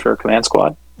 Terminators for a command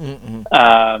squad.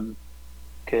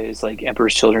 Because like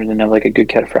Emperor's Children didn't have like a good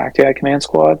Cataphractii command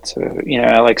squad, so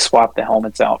I like swapped the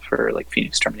helmets out for like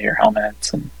Phoenix Terminator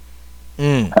helmets and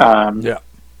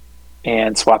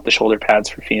and swapped the shoulder pads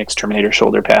for Phoenix Terminator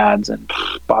shoulder pads, and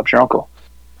Bob's your uncle,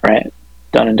 right?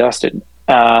 Done and dusted.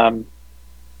 But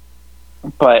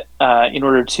in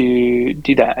order to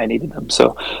do that, I needed them.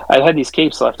 So I had these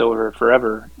capes left over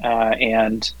forever,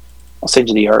 and I'll send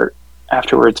you the art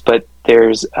afterwards. But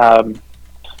there's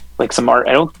like some art.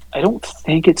 I don't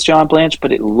think it's John Blanche,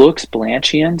 but it looks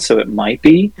Blanchian, so it might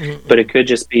be. But it could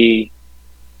just be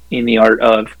in the art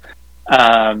of.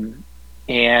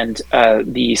 And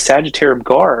the Sagittarium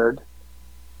Guard,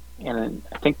 and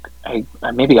I think I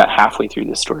maybe got halfway through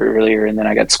this story earlier, and then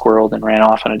I got squirreled and ran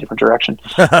off in a different direction.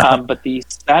 But the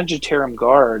Sagittarium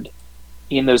Guard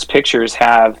in those pictures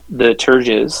have the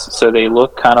Turges, so they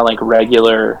look kind of like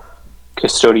regular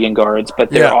custodian guards, but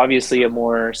they're obviously a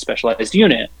more specialized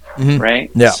unit, right?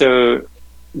 Yeah. So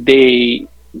they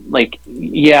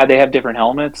they have different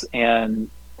helmets, and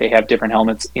they have different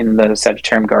helmets in the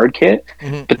Sagittarium Guard kit,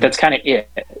 but that's kind of it.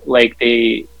 Like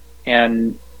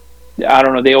and I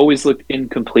don't know, they always looked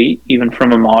incomplete, even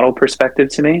from a model perspective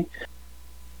to me.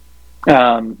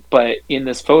 But in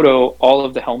this photo, all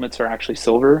of the helmets are actually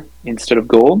silver instead of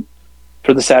gold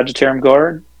for the Sagittarium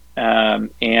Guard,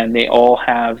 and they all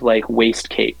have like waist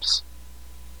capes,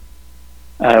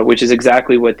 which is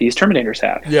exactly what these Terminators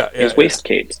have. These waist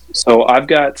capes. So I've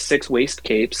got 6 waist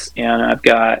capes, and I've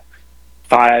got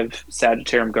 5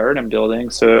 Sagittarium Guard I'm building,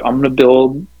 so I'm going to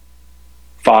build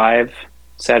 5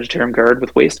 Sagittarium Guard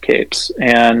with waist capes,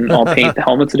 and I'll paint the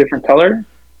helmets a different color.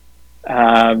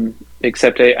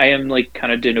 Except I am like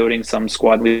kind of denoting some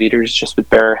squad leaders just with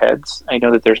bearer heads. I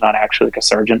know that there's not actually like a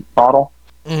sergeant model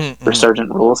or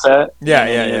sergeant rule set.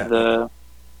 The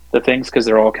things, because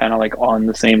they're all kind of like on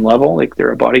the same level, like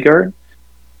they're a bodyguard.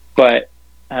 But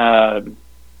I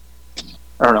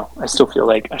don't know. I still feel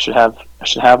like I should have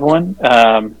one.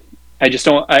 I just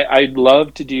don't. I'd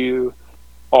love to do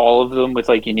all of them with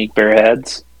like unique bear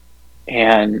heads.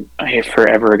 And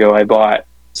forever ago, I bought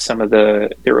some of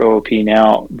their OOP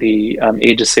now, the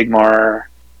Age of Sigmar,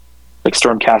 like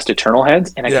Stormcast Eternal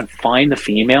heads, and I can find the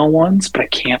female ones, but I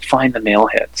can't find the male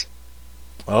heads.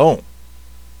 Oh.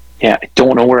 Yeah, I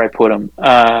don't know where I put them.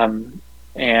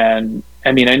 And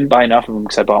I mean, I didn't buy enough of them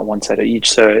because I bought 1 set of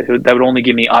each, so that would only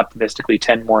give me optimistically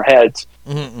 10 more heads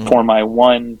for my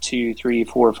 1, 2, 3,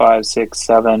 4, 5, 6,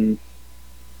 7.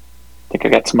 I think I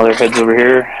got some other heads over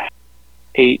here.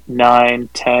 8, 9,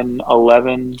 10,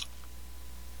 11,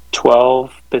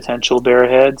 12 potential bear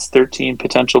heads, 13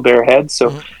 potential bear heads.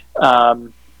 So, I'll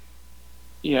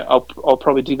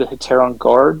probably do the Heteron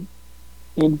guard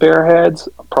in bear heads.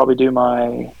 I'll probably do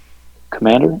my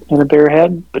commander in a bear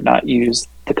head, but not use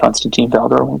the Constantine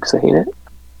Valdor one because I hate it.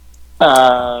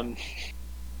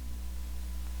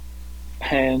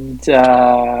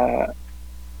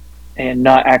 And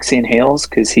not Axion Hales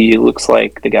because he looks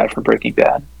like the guy from Breaking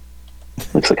Bad.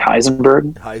 Looks like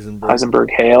Heisenberg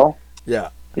Hale. Yeah.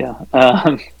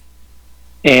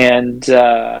 And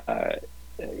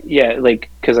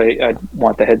because I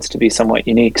want the heads to be somewhat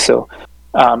unique, so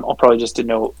I'll probably just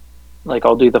denote, like,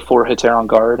 I'll do the 4 Heteron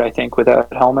guard, I think,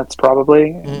 without helmets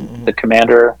probably, the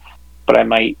commander, but I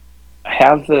might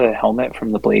have the helmet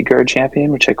from the Blade Guard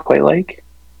champion, which I quite like.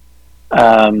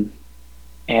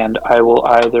 And I will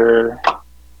either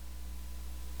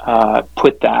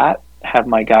have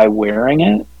my guy wearing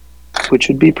it, which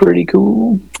would be pretty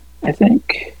cool, I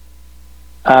think.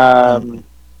 But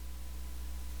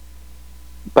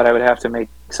I would have to make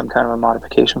some kind of a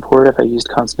modification for it if I used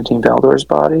Constantine Valdor's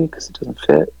body, because it doesn't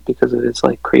fit because of its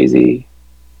like crazy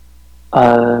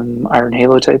Iron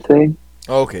Halo type thing.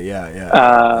 Okay,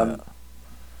 yeah.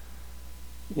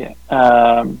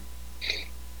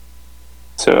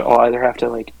 So I'll either have to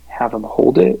like have him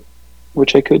hold it,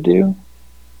 which I could do,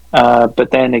 but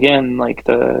then again, like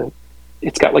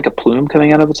it's got like a plume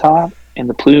coming out of the top, and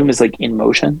the plume is like in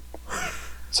motion,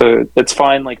 so that's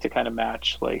fine, like to kind of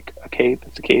match like a cape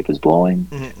if the cape is blowing.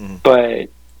 But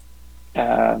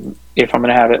if I'm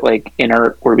gonna have it like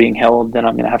inert or being held, then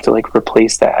I'm gonna have to like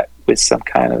replace that with some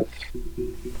kind of,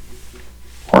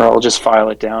 or I'll just file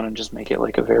it down and just make it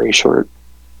like a very short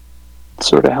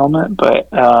sort of helmet. But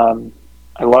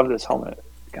I love this helmet.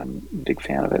 I'm a big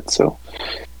fan of it, so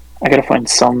I gotta find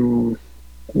some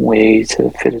way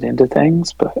to fit it into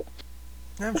things, but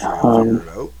I'm sure I'll figure it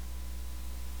out.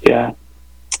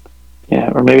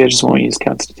 Yeah, or maybe I just won't use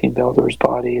Constantine Valdor's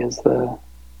body as the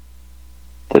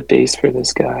base for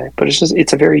this guy. But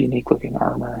it's a very unique looking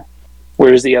armor,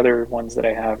 whereas the other ones that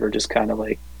I have are just kind of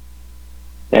like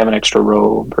they have an extra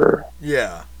robe, or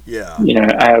yeah.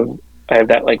 I have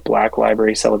that like Black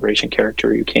Library Celebration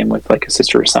character who came with like a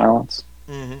Sister of Silence.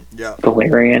 Yeah.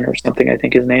 Valerian or something, I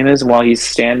think his name is. And while he's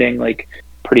standing like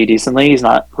pretty decently, he's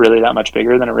not really that much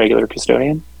bigger than a regular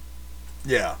custodian.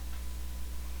 Yeah.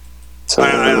 So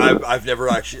I've never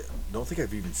actually, don't think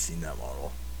I've even seen that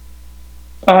model.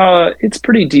 It's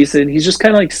pretty decent. He's just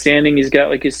kind of like standing. He's got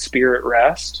like his spear at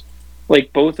rest.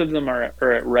 Like both of them are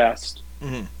at rest.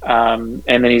 And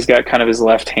then he's got kind of his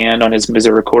left hand on his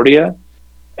Misericordia.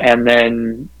 And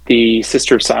then the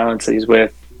Sister of Silence that he's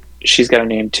with, she's got a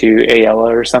name too,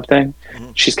 Ayala or something.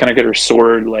 She's kind of got her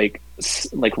sword like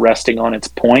resting on its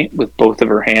point with both of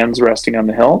her hands resting on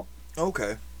the hilt.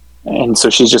 Okay. And so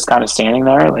she's just kind of standing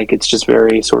there, like it's just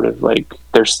very sort of like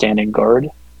they're standing guard.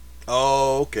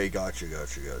 Oh, okay, gotcha.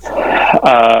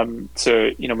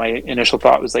 So my initial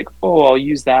thought was like, I'll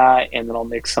use that, and then I'll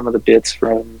mix some of the bits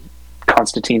from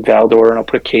Constantine Valdor, and I'll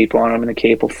put a cape on him, and the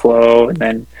cape will flow, and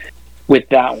then with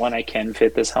that one, I can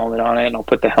fit this helmet on it, and I'll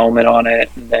put the helmet on it,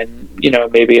 and then,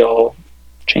 maybe I'll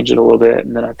change it a little bit,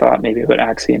 and then I thought maybe I put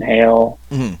Axion Hale.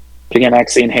 But again,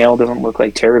 Axion Hale doesn't look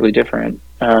like terribly different.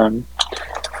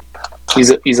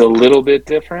 He's a little bit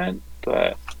different,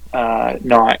 but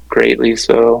not greatly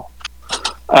so.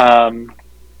 Where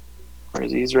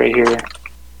is he? He's right here.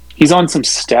 He's on some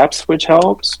steps, which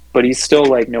helps, but he's still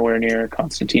like nowhere near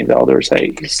Constantine Valdor's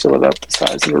height. He's still about the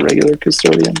size of a regular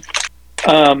custodian.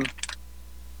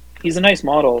 He's a nice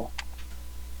model,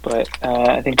 but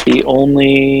I think the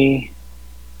only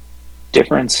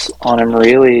difference on him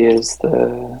really is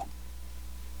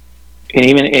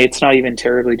it's not even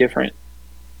terribly different.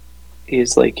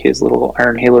 Is like his little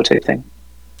Iron Halo type thing.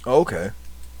 Okay.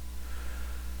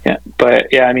 Yeah, but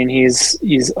yeah, I mean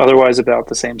he's otherwise about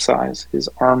the same size. His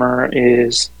armor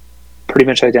is pretty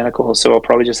much identical, so I'll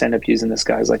probably just end up using this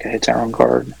guy as like a Heteron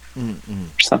guard or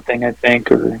something, I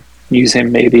think, or use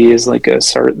him maybe as like the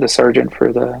sergeant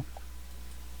for the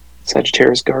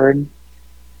Sagittarius guard,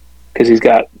 because he's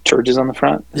got Turges on the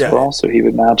front as well, so he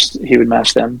would match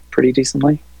them pretty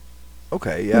decently.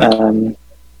 Okay, yeah.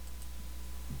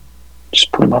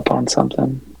 Just put him up on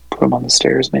something. Put him on the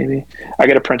stairs, maybe. I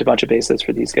got to print a bunch of bases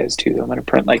for these guys too. I'm going to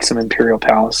print like some Imperial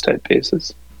Palace type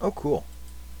bases. Oh, cool.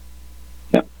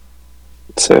 Yep.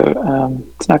 So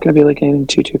it's not going to be like anything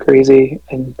too crazy.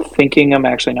 I'm thinking I'm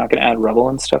actually not going to add rubble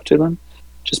and stuff to them.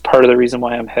 Just part of the reason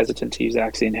why I'm hesitant to use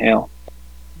Axion Hale,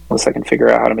 unless I can figure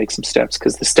out how to make some steps,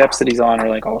 because the steps that he's on are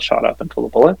like all shot up and full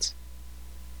of bullets.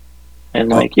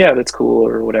 And that's cool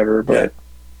or whatever, but.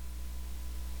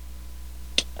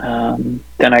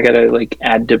 then I gotta like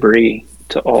add debris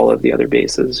to all of the other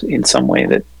bases in some way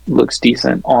that looks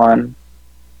decent on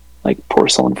like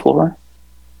porcelain floor.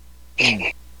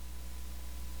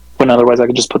 When otherwise I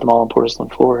could just put them all on porcelain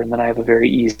floor, and then I have a very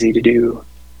easy to do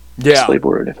display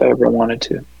board if I ever wanted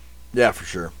to. Yeah, for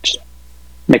sure. Just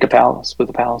make a palace with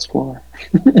a palace floor.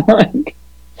 Like,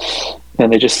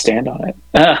 then they just stand on it.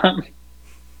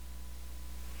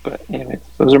 But anyway,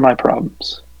 those are my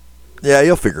problems. Yeah,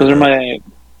 you'll figure those it out. Those are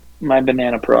my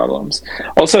banana problems.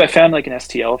 Also, I found like an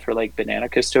STL for like banana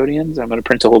custodians. I'm going to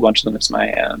print a whole bunch of them as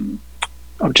my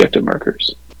objective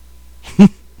markers.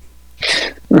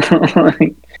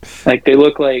 like they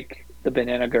look like the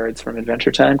banana guards from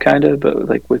Adventure Time, kind of, but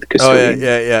like with custodian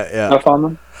stuff on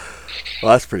them.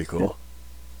 Well, that's pretty cool.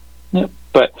 Yeah,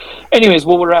 but anyways,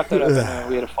 we'll wrap that up. I know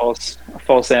we had a false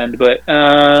end, but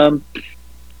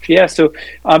yeah. So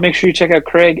make sure you check out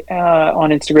Craig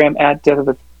on Instagram at Death of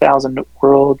a Thousand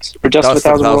Worlds or Dust of a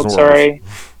Thousand Worlds. Sorry.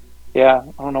 Yeah,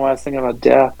 I don't know why I was thinking about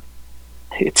death.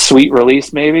 It's Sweet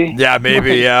Release, maybe. Yeah,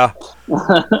 maybe. Yeah.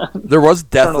 There was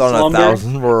Death on Slumber.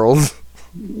 1,000 Worlds.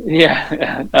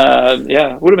 Yeah,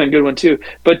 yeah, would have been a good one too.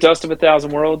 But Dust of a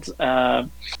Thousand Worlds, and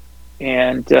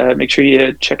make sure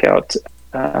you check out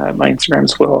my Instagram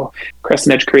as well,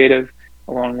 Crescent Edge Creative,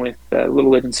 along with Little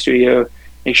Legend Studio.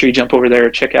 Make sure you jump over there,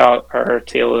 check out our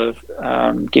Tale of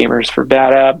Gamers for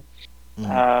Bad Ab,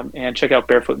 and check out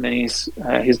Barefoot Minis.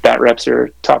 His bat reps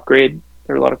are top grade.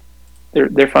 They're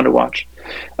fun to watch,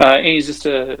 and he's just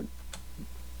a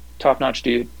top-notch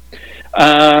dude.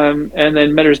 And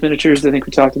then Metters Miniatures, I think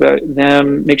we talked about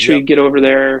them. Make sure you get over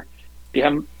there. If you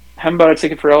haven't bought a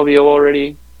ticket for LVO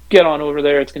already, get on over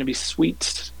there. It's going to be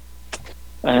sweet.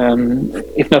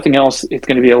 If nothing else, it's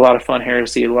going to be a lot of fun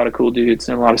Heresy, a lot of cool dudes,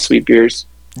 and a lot of sweet beers.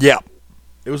 Yeah,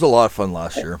 it was a lot of fun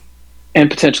last year. And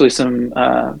potentially some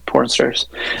porn stars.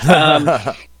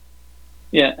 Yeah,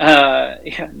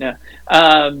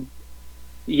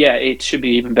 it should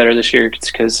be even better this year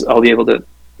because I'll be able to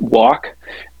walk.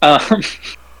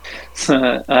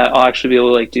 So I'll actually be able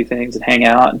to like do things and hang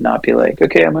out and not be like,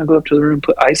 okay, I'm gonna go up to the room and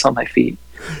put ice on my feet.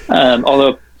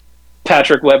 Although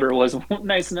Patrick Weber was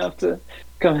nice enough to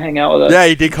come hang out with us. Yeah,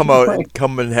 he did come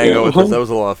and hang out with us. That was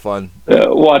a lot of fun.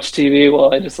 Watch TV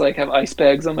while I just like have ice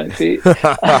bags on my feet. But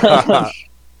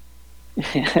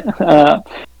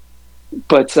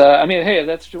I mean, hey, if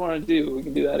that's what you want to do, we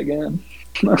can do that again.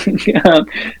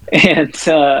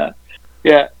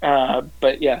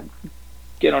 But yeah,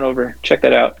 get on over, check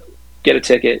that out, get a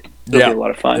ticket. It'll be a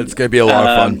lot of fun. It's gonna be a lot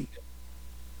of fun.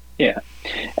 Yeah,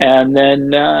 and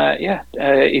then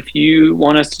if you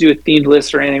want us to do a themed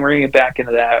list or anything, we're gonna get back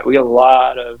into that. We got a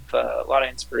lot of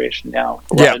inspiration now,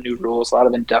 a lot of new rules, a lot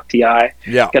of inductee. Got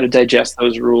to digest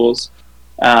those rules.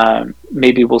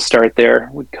 Maybe we'll start there.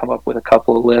 We come up with a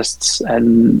couple of lists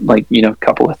and a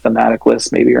couple of thematic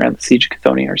lists, maybe around the Siege of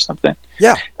Cathonia or something.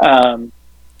 Yeah.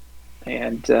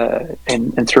 And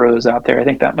throw those out there. I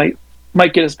think that might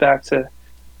get us back to,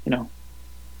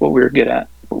 what we were good at,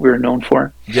 what we were known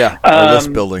for. Yeah.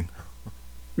 List building.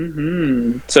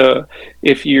 Mm-hmm. So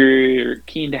if you're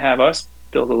keen to have us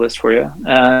build a list for you,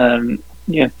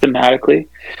 thematically,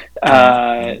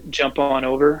 jump on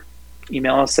over.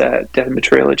 Email us at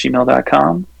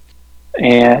deathandbetrayal@gmail.com.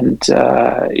 And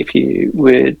if you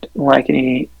would like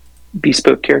any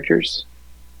bespoke characters,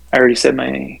 I already said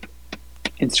my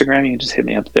Instagram, you can just hit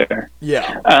me up there.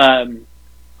 Yeah. Or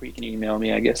you can email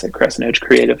me, I guess, at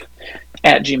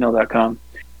crescentedgecreative@gmail.com.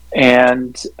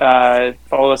 And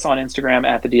follow us on Instagram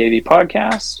at the DAB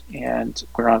Podcast. And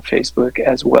we're on Facebook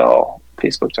as well,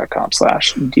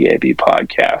 facebook.com/DAB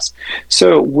Podcast.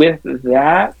 So with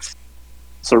that,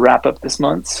 so wrap up this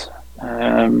month.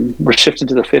 We're shifting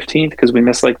to the 15th because we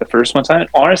missed the first one time. And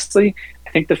honestly, I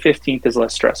think the 15th is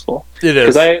less stressful. It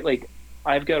is. Because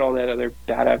I've got all that other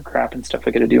bad ab crap and stuff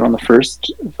I got to do on the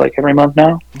first, every month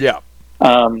now. Yeah.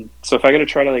 So if I got to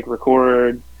try to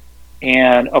record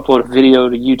and upload a video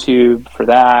to YouTube for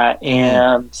that,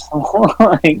 and it's a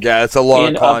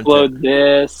lot of content. Upload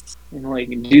this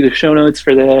and do the show notes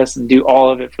for this and do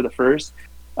all of it for the first.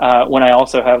 When I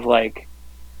also have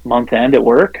month end at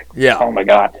work. Yeah. Oh my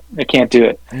god, I can't do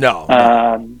it. No.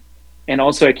 And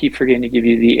also I keep forgetting to give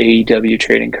you the AEW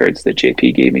trading cards that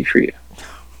JP gave me for you.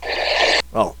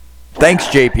 Oh, thanks,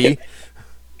 JP.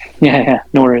 Yeah,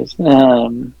 no worries.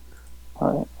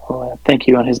 Thank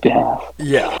you on his behalf.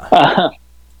 Yeah.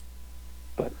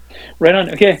 But right on.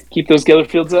 Okay, keep those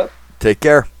Gellerfields up. Take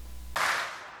care.